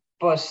faith.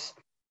 But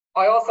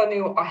I also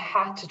knew I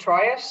had to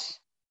try it.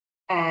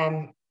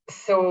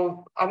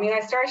 So, I mean,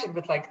 I started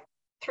with like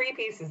 3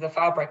 pieces of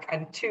fabric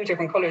and 2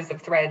 different colors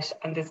of thread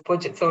and this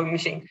budget sewing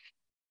machine.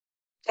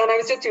 And I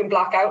was just doing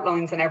black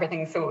outlines and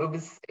everything. So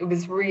it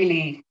was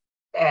really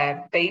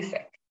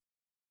basic.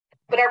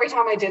 But every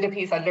time I did a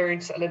piece, I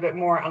learned a little bit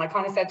more. And I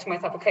kind of said to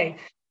myself, okay,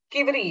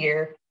 give it a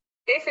year.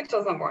 If it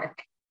doesn't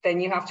work,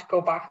 then you have to go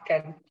back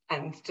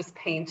and just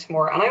paint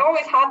more. And I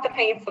always had the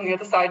paints on the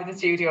other side of the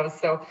studio.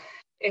 So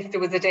if there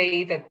was a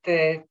day that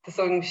the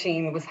sewing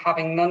machine was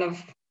having none of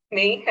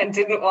me and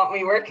didn't want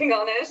me working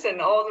on it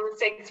and all the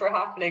mistakes were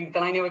happening,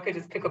 then I knew I could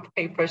just pick up a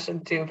paintbrush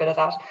and do a bit of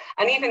that.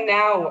 And even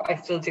now I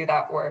still do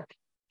that, where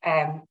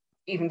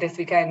even this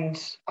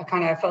weekend, I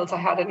kind of felt I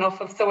had enough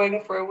of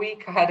sewing for a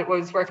week. I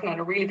was working on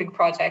a really big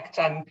project,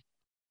 and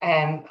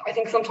I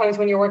think sometimes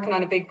when you're working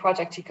on a big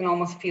project, you can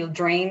almost feel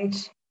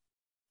drained.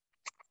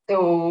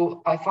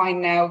 So I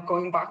find now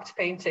going back to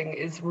painting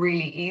is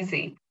really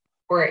easy,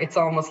 where it's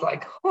almost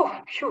like, oh,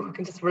 phew, I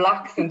can just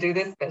relax and do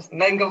this bit and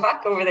then go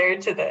back over there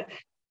to the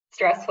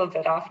stressful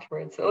bit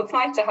afterwards. So it's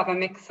nice to have a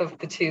mix of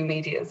the 2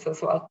 medias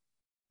as well.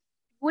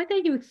 What are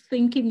you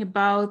thinking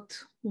about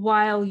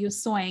while you're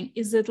sewing?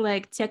 Is it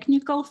like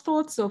technical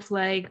thoughts of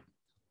like,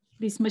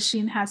 this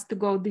machine has to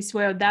go this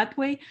way or that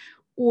way?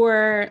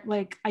 Or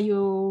like, are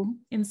you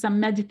in some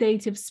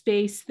meditative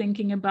space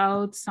thinking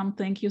about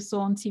something you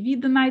saw on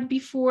TV the night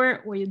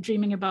before? Or you're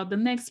dreaming about the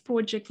next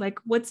project? Like,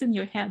 what's in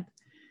your head?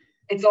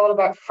 It's all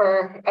about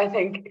fur, I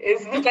think,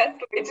 is the best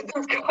way to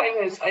describe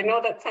it. I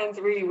know that sounds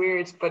really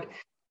weird, but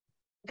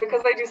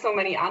because I do so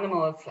many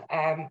animals,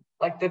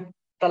 like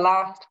the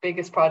last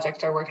biggest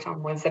project I worked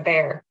on was a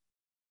bear.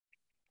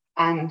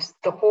 And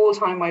the whole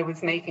time I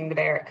was making the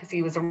bear, because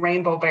he was a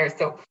rainbow bear.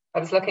 So I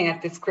was looking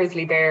at this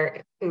grizzly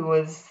bear who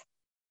was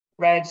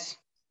red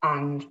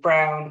and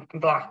brown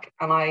and black.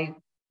 And I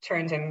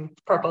turned him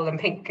purple and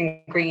pink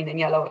and green and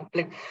yellow and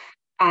blue.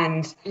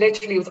 And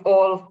literally it was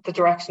all the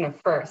direction of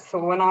fur.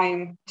 So when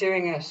I'm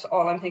doing it,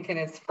 all I'm thinking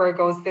is fur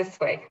goes this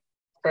way,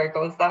 fur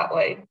goes that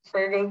way,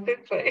 fur goes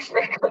this way,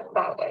 fur goes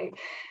that way.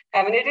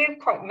 And it is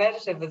quite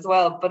meditative as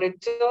well, but it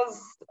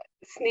does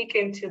sneak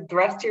into the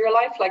rest of your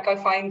life. Like I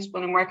find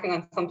when I'm working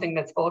on something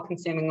that's all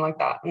consuming like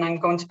that and I'm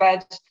going to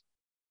bed,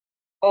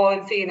 all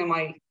I'm seeing in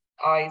my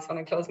eyes when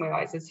I close my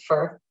eyes is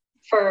fur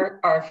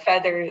or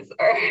feathers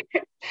or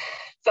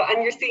so,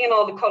 and you're seeing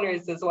all the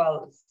colors as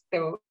well.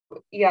 So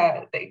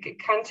yeah, it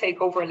can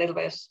take over a little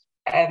bit.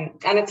 And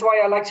it's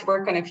why I like to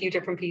work on a few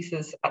different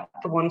pieces at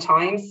the one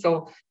time.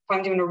 So if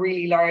I'm doing a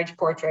really large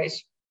portrait,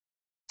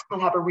 I'll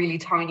have a really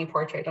tiny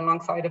portrait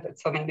alongside of it.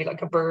 So maybe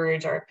like a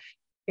bird or,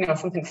 you know,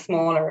 something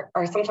smaller,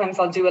 or sometimes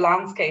I'll do a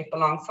landscape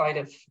alongside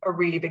of a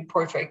really big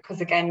portrait,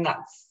 because again,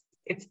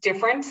 it's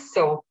different.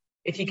 So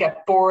if you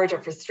get bored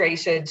or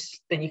frustrated,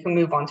 then you can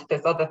move on to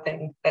this other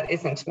thing that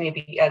isn't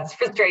maybe as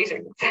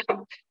frustrating.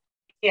 So,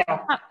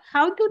 yeah.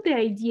 How do the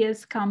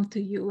ideas come to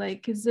you?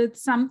 Like, is it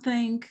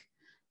something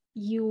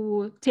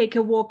you take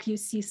a walk, you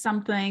see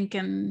something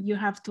and you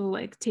have to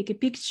like take a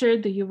picture?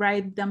 Do you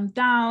write them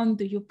down?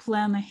 Do you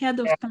plan ahead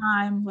of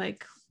time?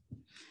 Like,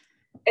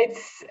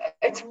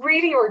 it's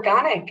really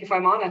organic, if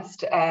I'm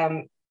honest.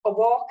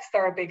 Walks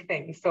are a big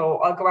thing. So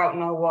I'll go out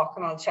and I'll walk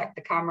and I'll check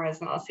the cameras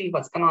and I'll see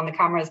what's going on in the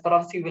cameras. But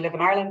obviously we live in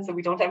Ireland, so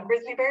we don't have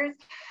grizzly bears.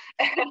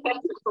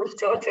 We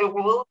don't have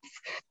wolves.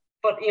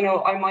 But, you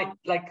know, I might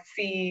like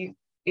see,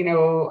 you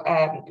know,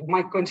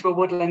 might go into a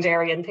woodland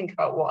area and think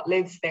about what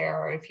lives there.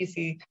 Or if you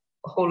see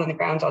a hole in the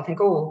ground, I'll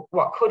think, oh,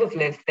 what could have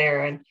lived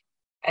there?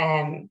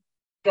 And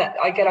that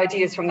I get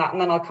ideas from that,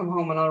 and then I'll come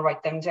home and I'll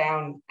write them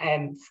down.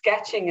 And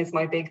sketching is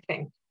my big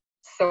thing.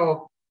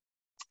 So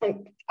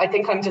I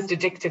think I'm just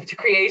addictive to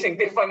creating,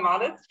 if I'm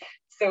honest.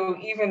 So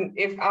even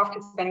if after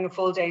spending a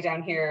full day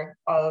down here,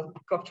 I'll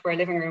go up to our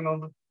living room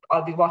and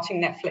I'll be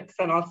watching Netflix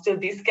and I'll still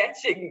be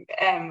sketching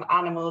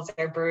animals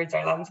or birds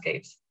or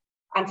landscapes.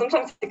 And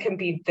sometimes it can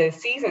be the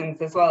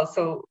seasons as well.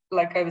 So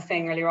like I was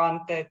saying earlier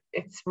on, that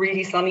it's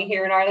really sunny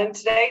here in Ireland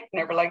today.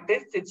 Never like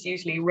this, it's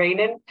usually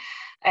raining.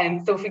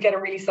 And so if we get a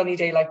really sunny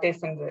day like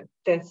this and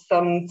the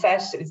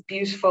sunset is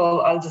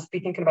beautiful, I'll just be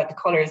thinking about the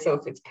colours. So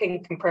if it's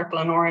pink and purple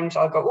and orange,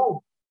 I'll go,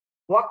 oh,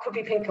 what could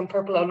be pink and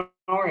purple and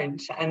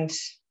orange? And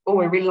oh,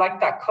 I really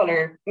like that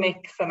colour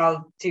mix. And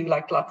I'll do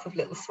like lots of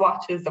little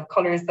swatches of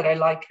colours that I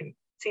like and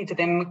see to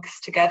them mix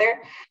together.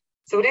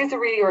 So it is a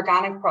really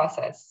organic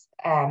process.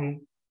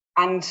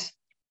 And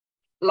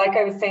like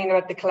I was saying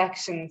about the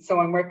collection,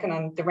 so I'm working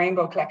on the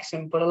rainbow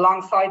collection, but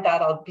alongside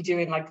that, I'll be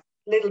doing like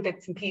little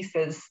bits and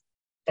pieces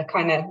that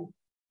kind of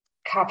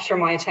capture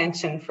my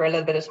attention for a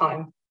little bit of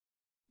time.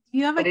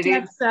 You ever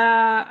get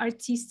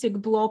artistic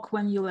block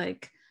when you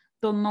like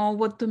don't know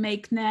what to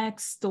make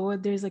next, or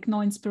there's like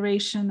no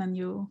inspiration and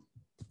you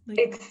like...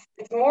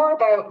 It's more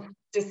about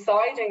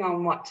deciding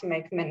on what to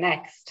make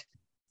next.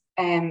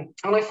 And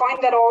I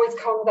find that always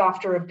comes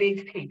after a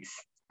big piece.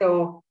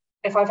 So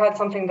if I've had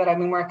something that I've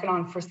been working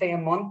on for say a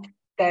month,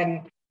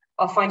 then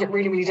I'll find it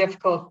really, really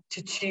difficult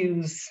to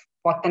choose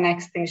what the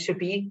next thing should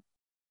be.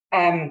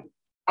 And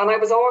I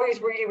was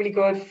always really, really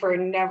good for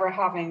never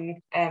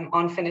having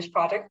unfinished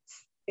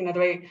products. You know, the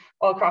way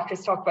all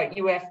crafters talk about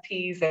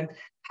UFPs and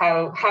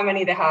how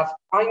many they have.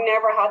 I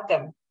never had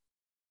them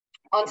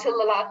until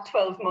the last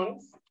 12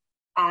 months.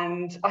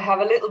 And I have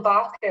a little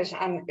basket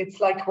and it's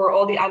like where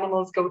all the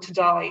animals go to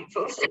die.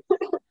 So it's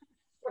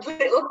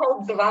little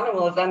hubs of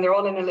animals and they're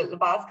all in a little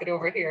basket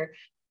over here.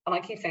 And I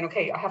keep saying,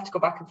 okay, I have to go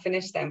back and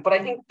finish them. But I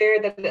think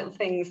they're the little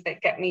things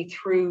that get me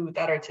through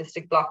that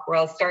artistic block, where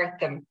I'll start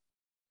them,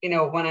 you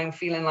know, when I'm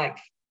feeling like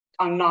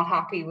I'm not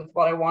happy with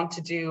what I want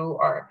to do,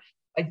 or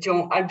I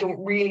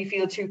don't really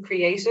feel too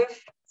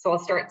creative. So I'll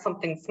start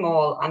something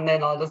small and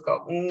then I'll just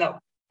go, no,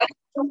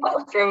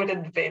 I'll throw it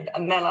in the bin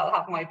and then I'll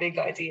have my big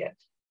idea.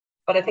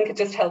 But I think it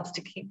just helps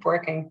to keep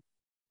working.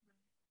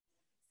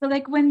 So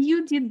like when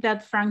you did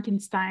that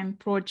Frankenstein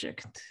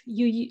project,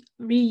 you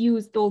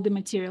reused all the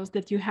materials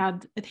that you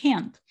had at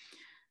hand.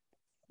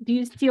 Do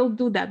you still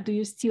do that? Do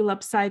you still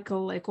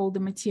upcycle like all the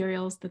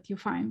materials that you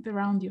find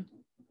around you?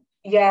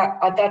 Yeah,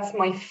 that's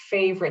my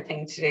favorite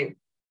thing to do.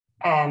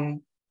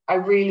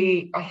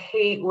 I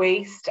hate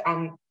waste,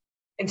 and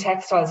in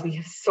textiles we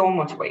have so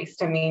much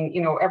waste. I mean,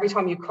 you know, every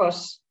time you cut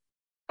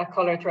a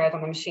color thread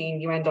on the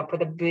machine, you end up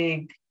with a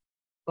big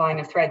line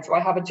of thread. So I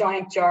have a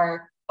giant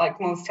jar, like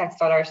most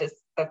textile artists,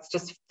 that's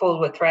just full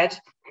with thread,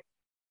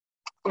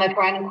 and I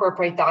try and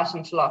incorporate that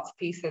into lots of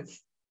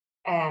pieces.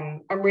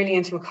 I'm really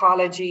into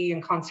ecology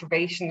and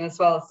conservation as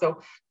well.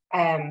 So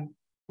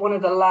one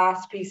of the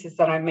last pieces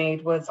that I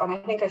made was, and I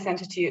think I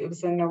sent it to you, it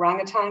was an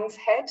orangutan's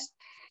head,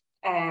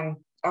 and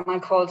I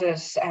called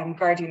it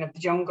Guardian of the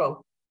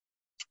Jungle.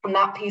 And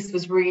that piece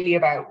was really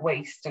about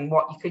waste and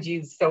what you could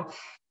use. So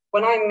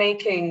when I'm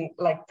making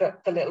like the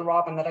little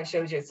robin that I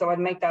showed you, so I'd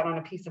make that on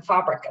a piece of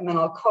fabric and then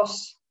I'll cut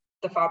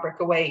the fabric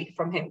away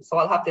from him. So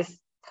I'll have this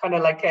kind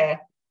of like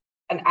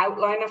an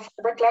outline of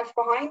fabric left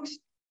behind.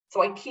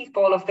 So I keep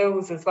all of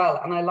those as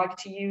well. And I like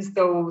to use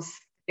those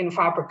in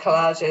fabric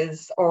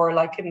collages, or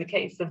like in the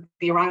case of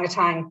the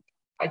orangutan,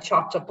 I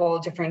chopped up all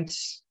different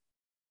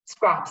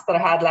scraps that I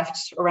had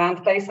left around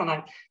the place and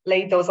I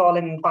laid those all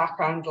in the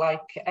background like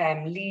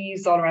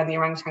leaves all around the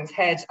orangutan's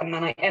head, and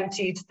then I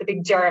emptied the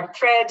big jar of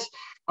thread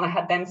and I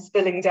had them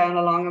spilling down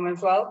along them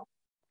as well.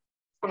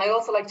 And I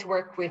also like to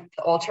work with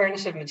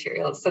alternative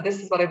materials. So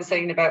this is what I was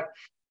saying about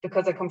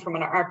because I come from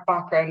an art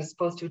background as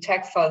opposed to a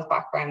textiles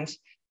background,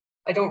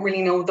 I don't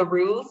really know the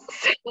rules.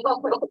 So I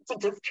like to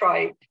just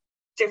try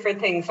different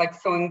things like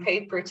sewing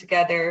paper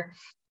together,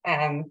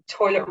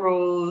 toilet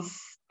rolls.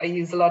 I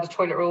use a lot of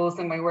toilet rolls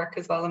in my work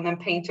as well, and then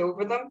paint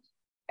over them.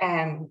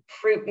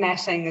 Fruit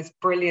netting is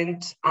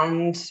brilliant,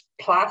 and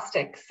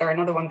plastics are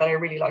another one that I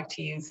really like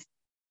to use.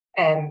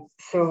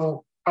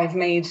 So I've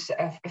made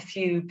a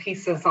few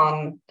pieces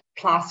on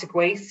plastic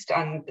waste,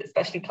 and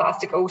especially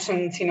plastic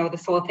oceans. You know,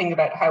 this whole thing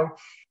about how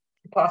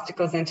plastic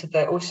goes into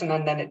the ocean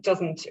and then it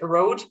doesn't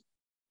erode.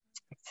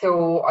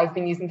 So I've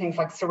been using things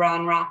like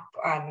saran wrap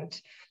and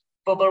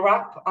bubble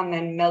wrap, and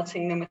then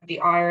melting them with the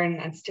iron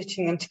and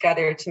stitching them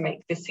together to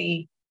make the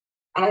sea.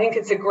 And I think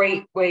it's a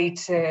great way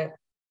to,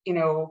 you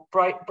know,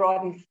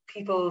 broaden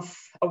people's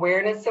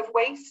awareness of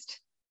waste.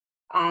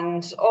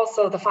 And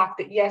also the fact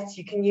that, yes,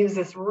 you can use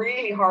this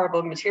really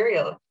horrible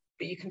material,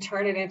 but you can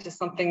turn it into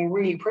something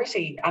really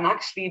pretty. And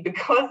actually,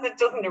 because it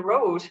doesn't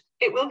erode,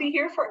 it will be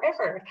here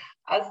forever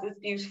as this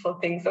beautiful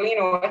thing. So, you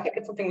know, I think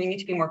it's something we need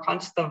to be more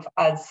conscious of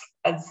as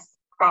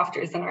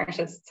crafters and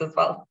artists as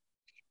well.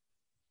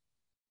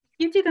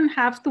 You didn't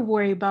have to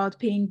worry about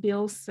paying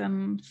bills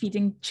and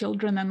feeding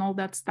children and all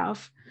that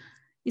stuff.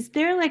 Is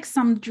there like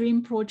some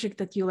dream project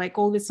that you like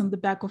always on the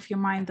back of your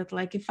mind that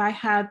like, if I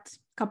had a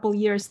couple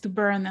years to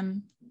burn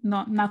and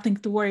nothing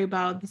to worry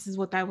about, this is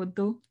what I would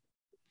do?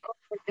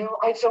 No,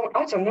 I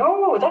don't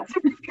know. That's a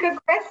really good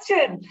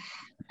question.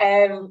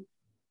 I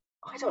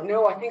don't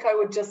know. I think I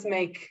would just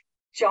make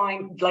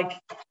giant, like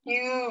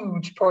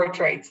huge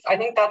portraits. I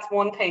think that's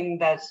one thing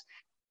that,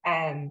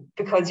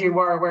 because you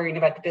were worrying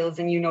about the bills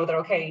and you know that,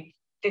 okay,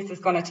 this is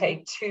going to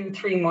take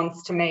 2-3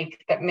 months to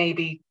make, that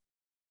maybe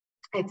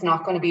it's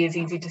not going to be as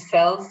easy to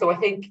sell. So I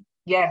think,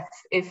 yes,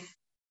 if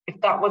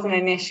that wasn't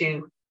an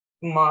issue,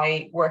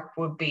 my work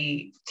would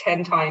be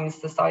 10 times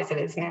the size it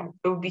is now.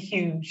 It would be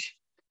huge.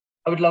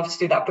 I would love to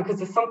do that because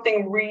there's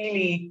something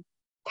really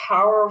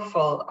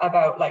powerful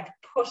about like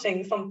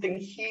putting something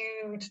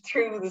huge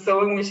through the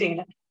sewing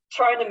machine,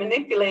 trying to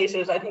manipulate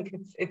it. I think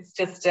it's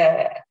just,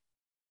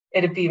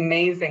 it'd be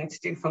amazing to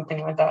do something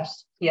like that.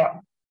 Yeah,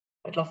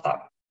 I'd love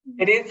that.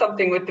 It is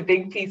something with the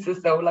big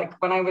pieces though.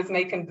 Like when I was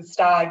making the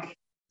stag,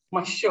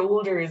 my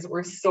shoulders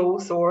were so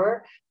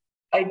sore.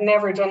 I'd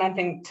never done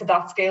anything to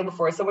that scale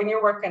before. So when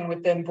you're working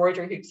with the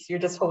embroidery hoops, you're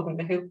just holding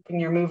the hoop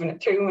and you're moving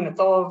it through and it's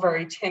all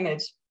very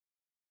timid.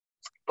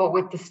 But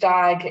with the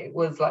stag, it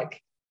was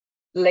like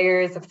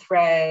layers of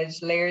thread,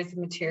 layers of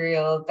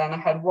material. Then I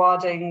had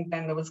wadding,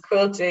 then there was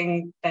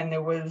quilting, then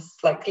there was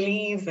like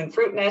leaves and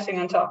fruit netting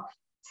on top.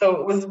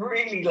 So it was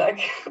really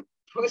like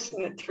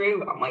pushing it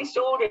through. And my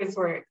shoulders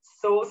were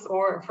so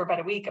sore for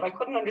about a week and I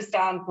couldn't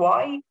understand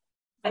why.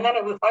 And then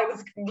I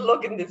was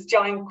lugging this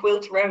giant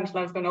quilt around and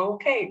I was going,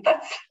 okay,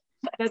 that's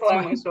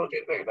why my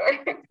shoulders are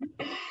there.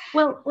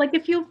 Well, like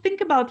if you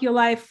think about your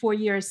life 4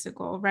 years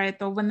ago, right?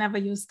 Or whenever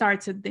you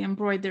started the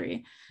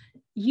embroidery,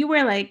 you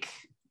were like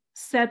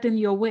set in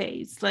your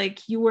ways.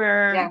 Like you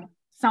were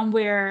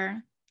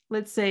somewhere,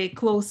 let's say,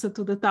 closer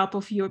to the top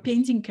of your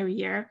painting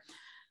career.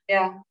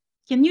 Yeah.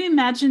 Can you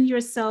imagine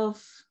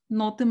yourself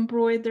not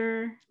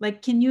embroider?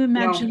 Like, can you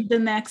imagine the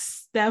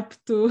next step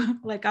to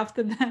like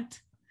after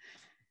that?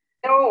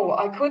 No,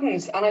 I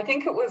couldn't. And I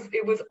think it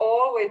was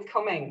always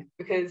coming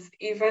because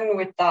even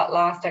with that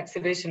last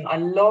exhibition, I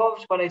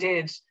loved what I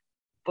did.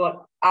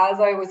 But as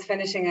I was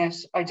finishing it,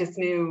 I just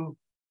knew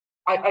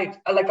I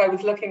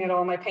was looking at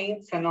all my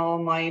paints and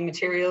all my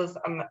materials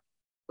and it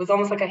was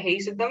almost like I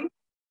hated them.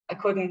 I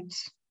couldn't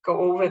go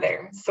over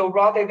there. So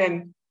rather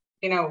than,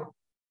 you know,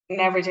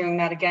 never doing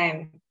that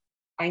again,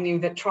 I knew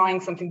that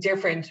trying something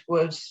different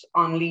would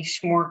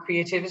unleash more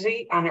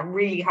creativity, and it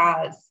really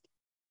has.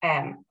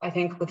 I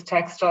think with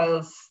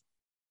textiles,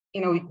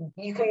 you know,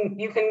 you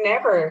can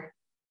never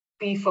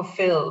be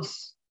fulfilled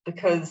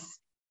because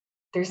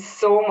there's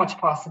so much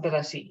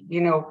possibility.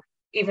 You know,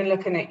 even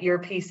looking at your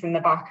piece in the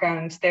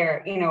background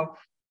there, you know,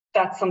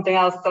 that's something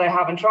else that I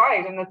haven't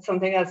tried, and that's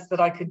something else that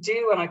I could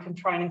do and I can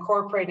try and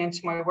incorporate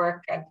into my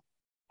work.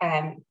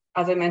 And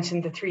as I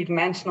mentioned, the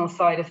 3-dimensional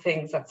side of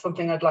things, that's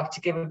something I'd like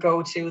to give a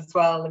go to as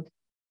well. And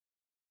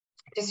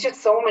there's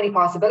just so many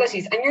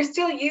possibilities, and you're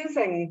still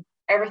using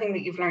everything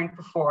that you've learned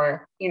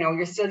before. You know,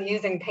 you're still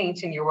using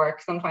paint in your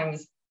work.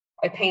 Sometimes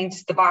I paint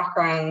the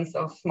backgrounds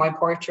of my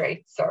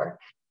portraits, or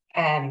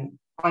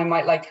I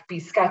might like be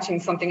sketching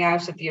something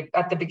out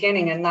at the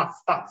beginning, and that's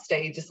that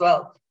stage as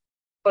well.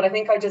 But I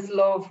think I just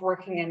love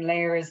working in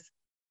layers,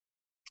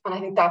 and I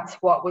think that's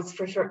what was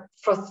for sure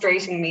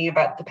frustrating me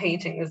about the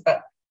painting, is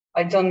that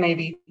I'd done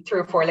maybe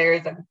 3 or 4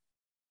 layers and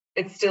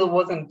it still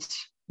wasn't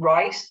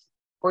right.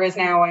 Whereas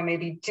now I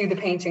maybe do the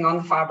painting on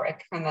the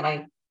fabric and then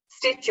I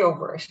stitch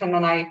over it and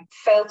then I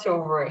felt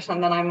over it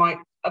and then I might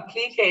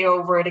applique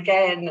over it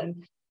again,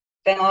 and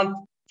then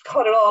I'll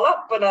cut it all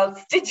up and I'll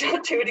stitch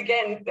onto it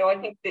again. So I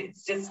think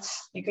it's just,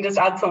 you can just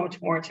add so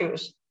much more to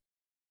it.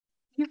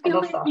 You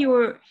feel like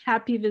you're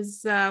happy with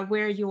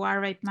where you are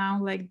right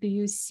now? Like, do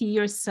you see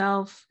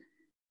yourself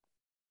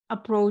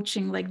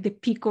approaching like the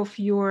peak of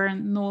your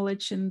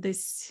knowledge in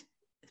this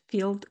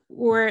field,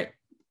 or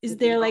is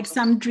there like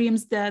some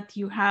dreams that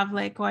you have,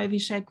 like, oh, I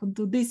wish I could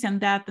do this and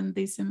that and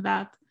this and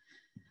that?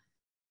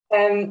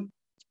 I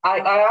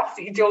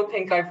absolutely don't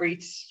think I've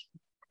reached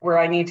where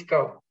I need to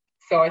go.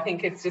 So I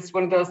think it's just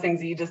one of those things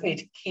that you just need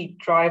to keep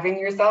driving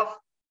yourself.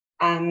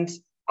 And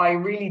I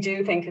really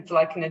do think it's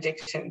like an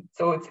addiction.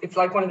 So it's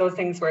like one of those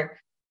things where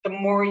the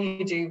more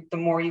you do, the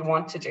more you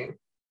want to do.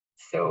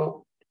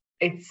 So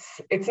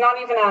it's not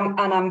even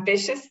an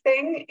ambitious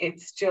thing.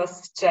 It's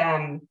just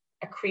a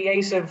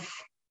creative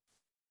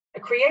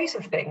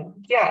thing.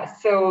 Yeah.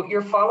 So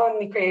you're following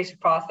the creative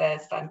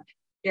process and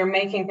you're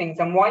making things.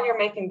 And while you're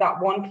making that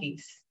one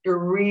piece, you're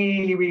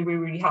really, really,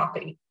 really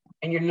happy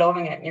and you're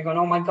loving it. And you're going,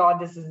 oh my God,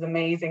 this is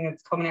amazing.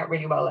 It's coming out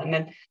really well. And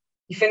then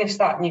you finish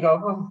that and you go,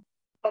 oh,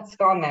 that's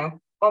gone now.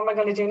 What am I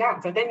going to do now?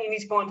 So then you need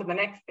to go on to the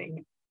next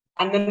thing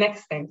and the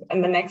next thing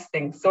and the next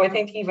thing. So I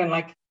think even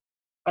like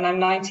when I'm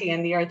 90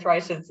 and the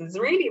arthritis is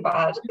really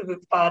bad, because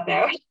it's bad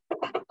now,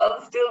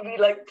 I'll still be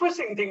like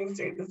pushing things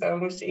through the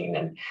sewing machine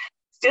and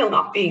still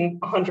not being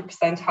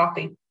 100%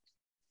 happy.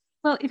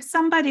 Well, if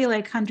somebody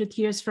like 100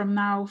 years from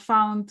now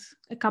found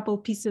a couple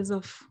pieces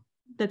of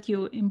that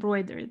you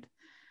embroidered,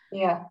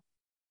 yeah,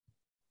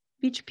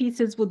 which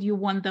pieces would you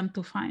want them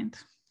to find?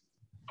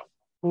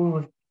 Ooh,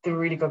 it's a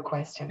really good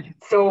question.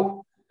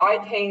 So I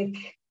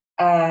think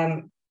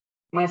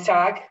my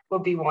stag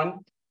would be one,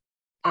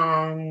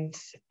 and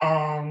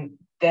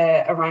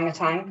the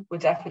orangutan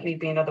would definitely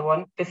be another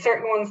one. There's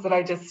certain ones that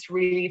I just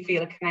really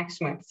feel a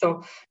connection with.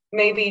 So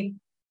maybe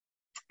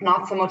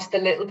not so much the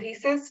little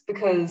pieces,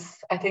 because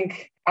I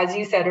think, as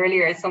you said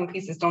earlier, some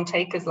pieces don't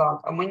take as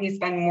long. And when you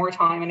spend more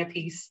time in a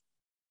piece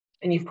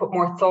and you've put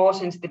more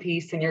thought into the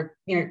piece and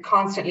you're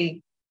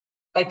constantly,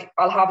 like,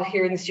 I'll have it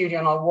here in the studio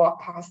and I'll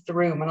walk past the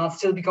room and I'll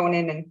still be going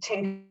in and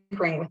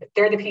tinkering with it.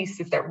 They're the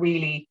pieces that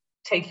really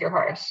take your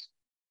heart.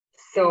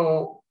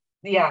 So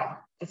yeah,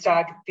 the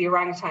stag, the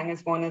orangutan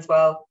is one as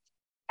well.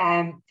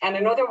 And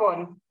another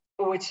one,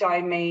 which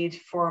I made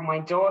for my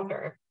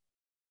daughter.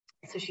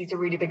 So she's a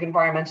really big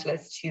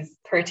environmentalist. She's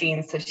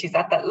 13, so she's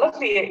at that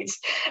lovely age.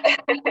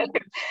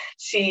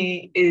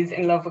 She is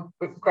in love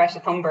with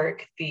Greta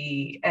Thunberg,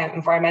 the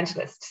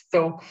environmentalist.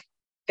 So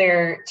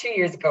there, 2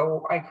 years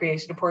ago, I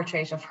created a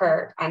portrait of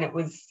her, and it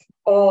was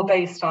all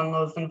based on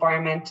those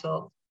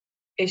environmental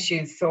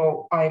issues.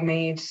 So I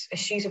made a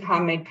sheet of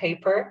handmade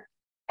paper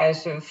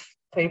out of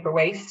paper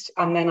waste,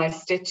 and then I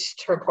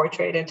stitched her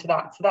portrait into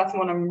that. So that's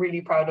one I'm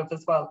really proud of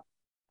as well.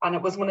 And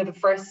it was one of the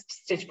first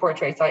stitch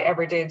portraits I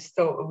ever did.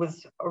 So it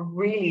was a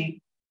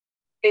really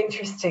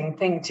interesting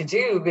thing to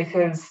do,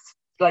 because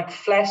like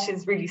flesh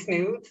is really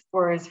smooth,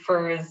 whereas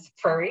fur is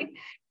furry.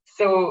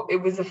 So it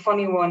was a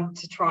funny one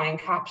to try and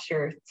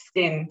capture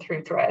skin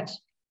through thread.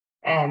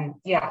 And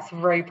yeah, so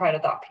very proud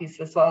of that piece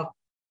as well.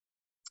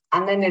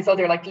 And then there's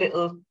other like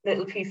little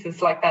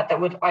pieces like that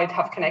I'd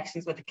have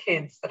connections with the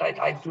kids that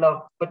I'd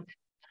love. But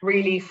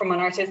really, from an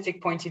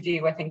artistic point of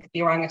view, I think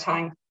the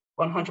orangutan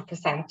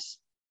 100%.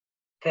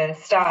 The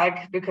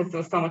stag, because there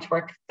was so much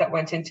work that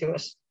went into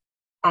it.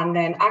 And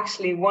then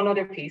actually one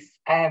other piece.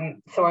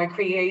 So I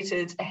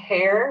created a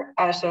hair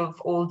out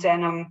of old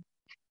denim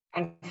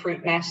and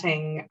fruit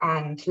netting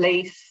and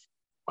lace.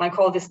 And I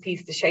call this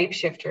piece the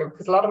shapeshifter,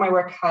 because a lot of my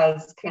work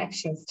has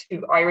connections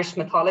to Irish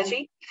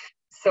mythology.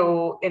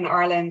 So in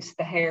Ireland,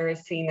 the hare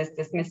is seen as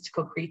this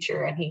mystical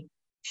creature, and he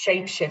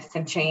shapeshifts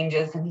and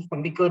changes, and he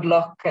can be good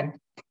luck. And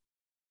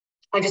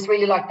I just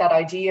really like that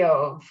idea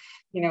of,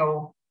 you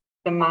know,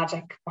 the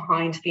magic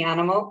behind the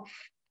animal.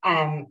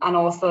 And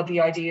also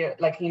the idea,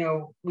 like, you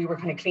know, we were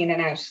kind of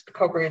cleaning out the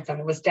cupboards and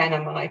it was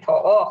denim, and I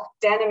thought, oh,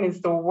 denim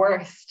is the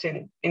worst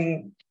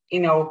in you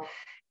know,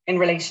 in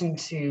relation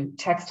to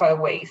textile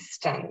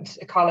waste and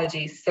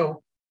ecology.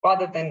 So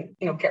rather than,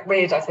 you know, get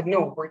rid, I said,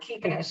 no, we're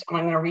keeping it and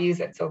I'm going to reuse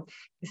it. So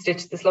I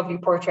stitched this lovely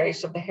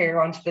portrait of the hare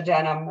onto the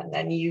denim, and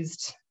then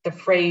used the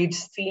frayed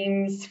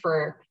seams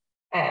for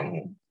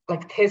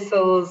like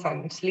thistles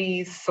and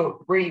leaves.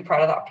 So really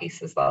proud of that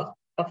piece as well.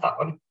 Love that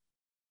one.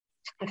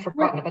 I'd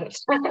forgotten about it.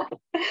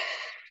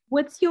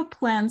 What's your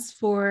plans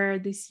for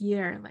this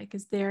year? Like,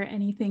 is there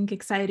anything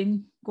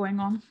exciting going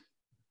on?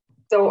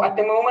 So at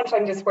the moment,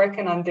 I'm just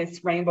working on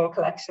this rainbow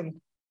collection,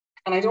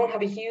 and I don't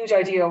have a huge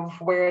idea of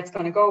where it's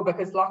going to go,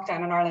 because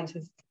lockdown in Ireland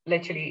has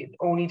literally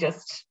only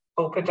just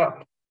opened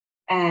up.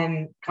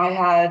 And I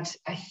had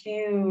a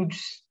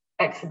huge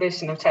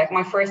exhibition of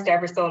my first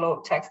ever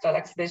solo textile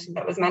exhibition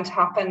that was meant to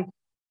happen.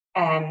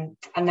 And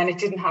then it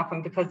didn't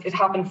happen, because it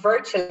happened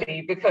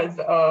virtually because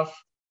of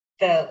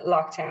the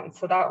lockdown.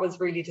 So that was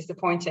really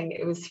disappointing.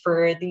 It was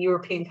for the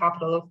European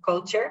Capital of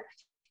Culture,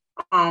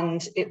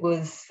 and it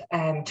was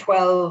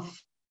 12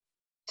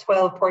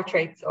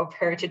 portraits of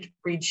heritage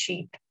breed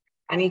sheep,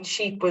 and each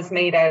sheep was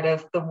made out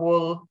of the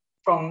wool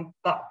from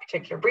that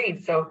particular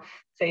breed. So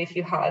say if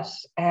you had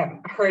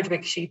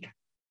Herdwick sheep,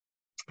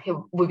 it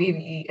would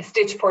be a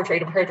stitch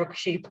portrait of Herdwick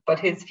sheep, but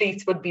his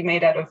fleece would be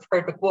made out of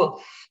Herdwick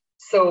wool.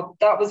 So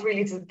that was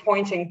really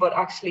disappointing, but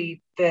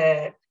actually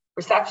the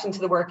reception to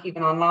the work,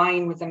 even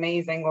online, was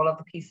amazing. All of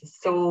the pieces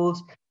sold,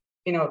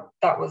 you know,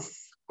 that was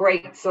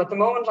great. So at the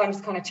moment, I'm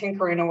just kind of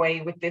tinkering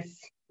away with this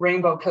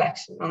rainbow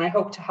collection. And I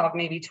hope to have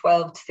maybe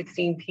 12 to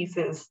 16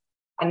 pieces.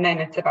 And then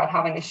it's about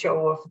having a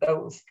show of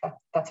those.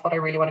 That's what I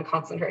really want to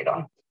concentrate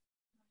on.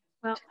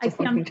 Well, just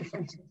something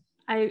different.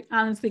 I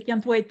honestly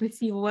can't wait to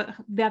see what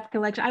that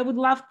collection. I would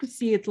love to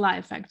see it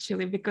live,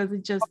 actually, because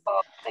it just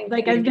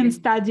like I've been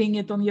studying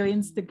it on your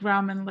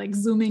Instagram and like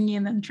zooming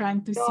in and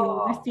trying to see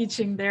all the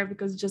stitching there,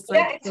 because just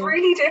like it's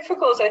really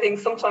difficult, I think,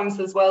 sometimes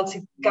as well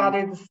to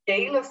gather the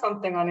scale of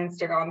something on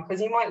Instagram,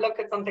 because you might look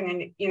at something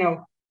and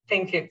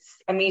think it's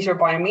a meter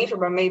by a meter,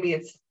 but maybe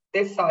it's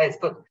this size.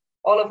 But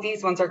all of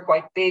these ones are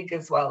quite big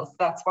as well, so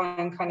that's why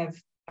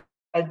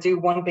I do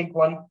one big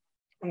one,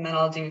 and then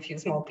I'll do a few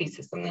small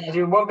pieces, and then I'll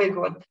do one big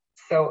one.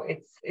 So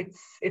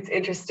it's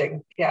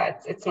interesting. Yeah,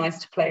 it's nice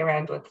to play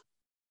around with.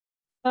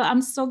 Well,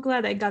 I'm so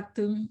glad I got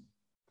to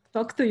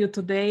talk to you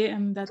today,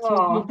 and that you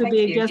agreed to be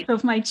a guest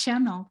of my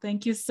channel.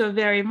 Thank you so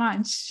very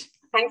much.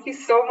 Thank you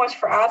so much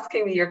for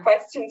asking me. Your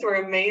questions were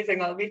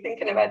amazing. I'll be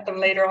thinking about them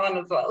later on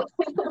as well.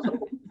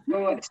 So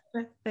much.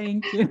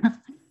 Thank you.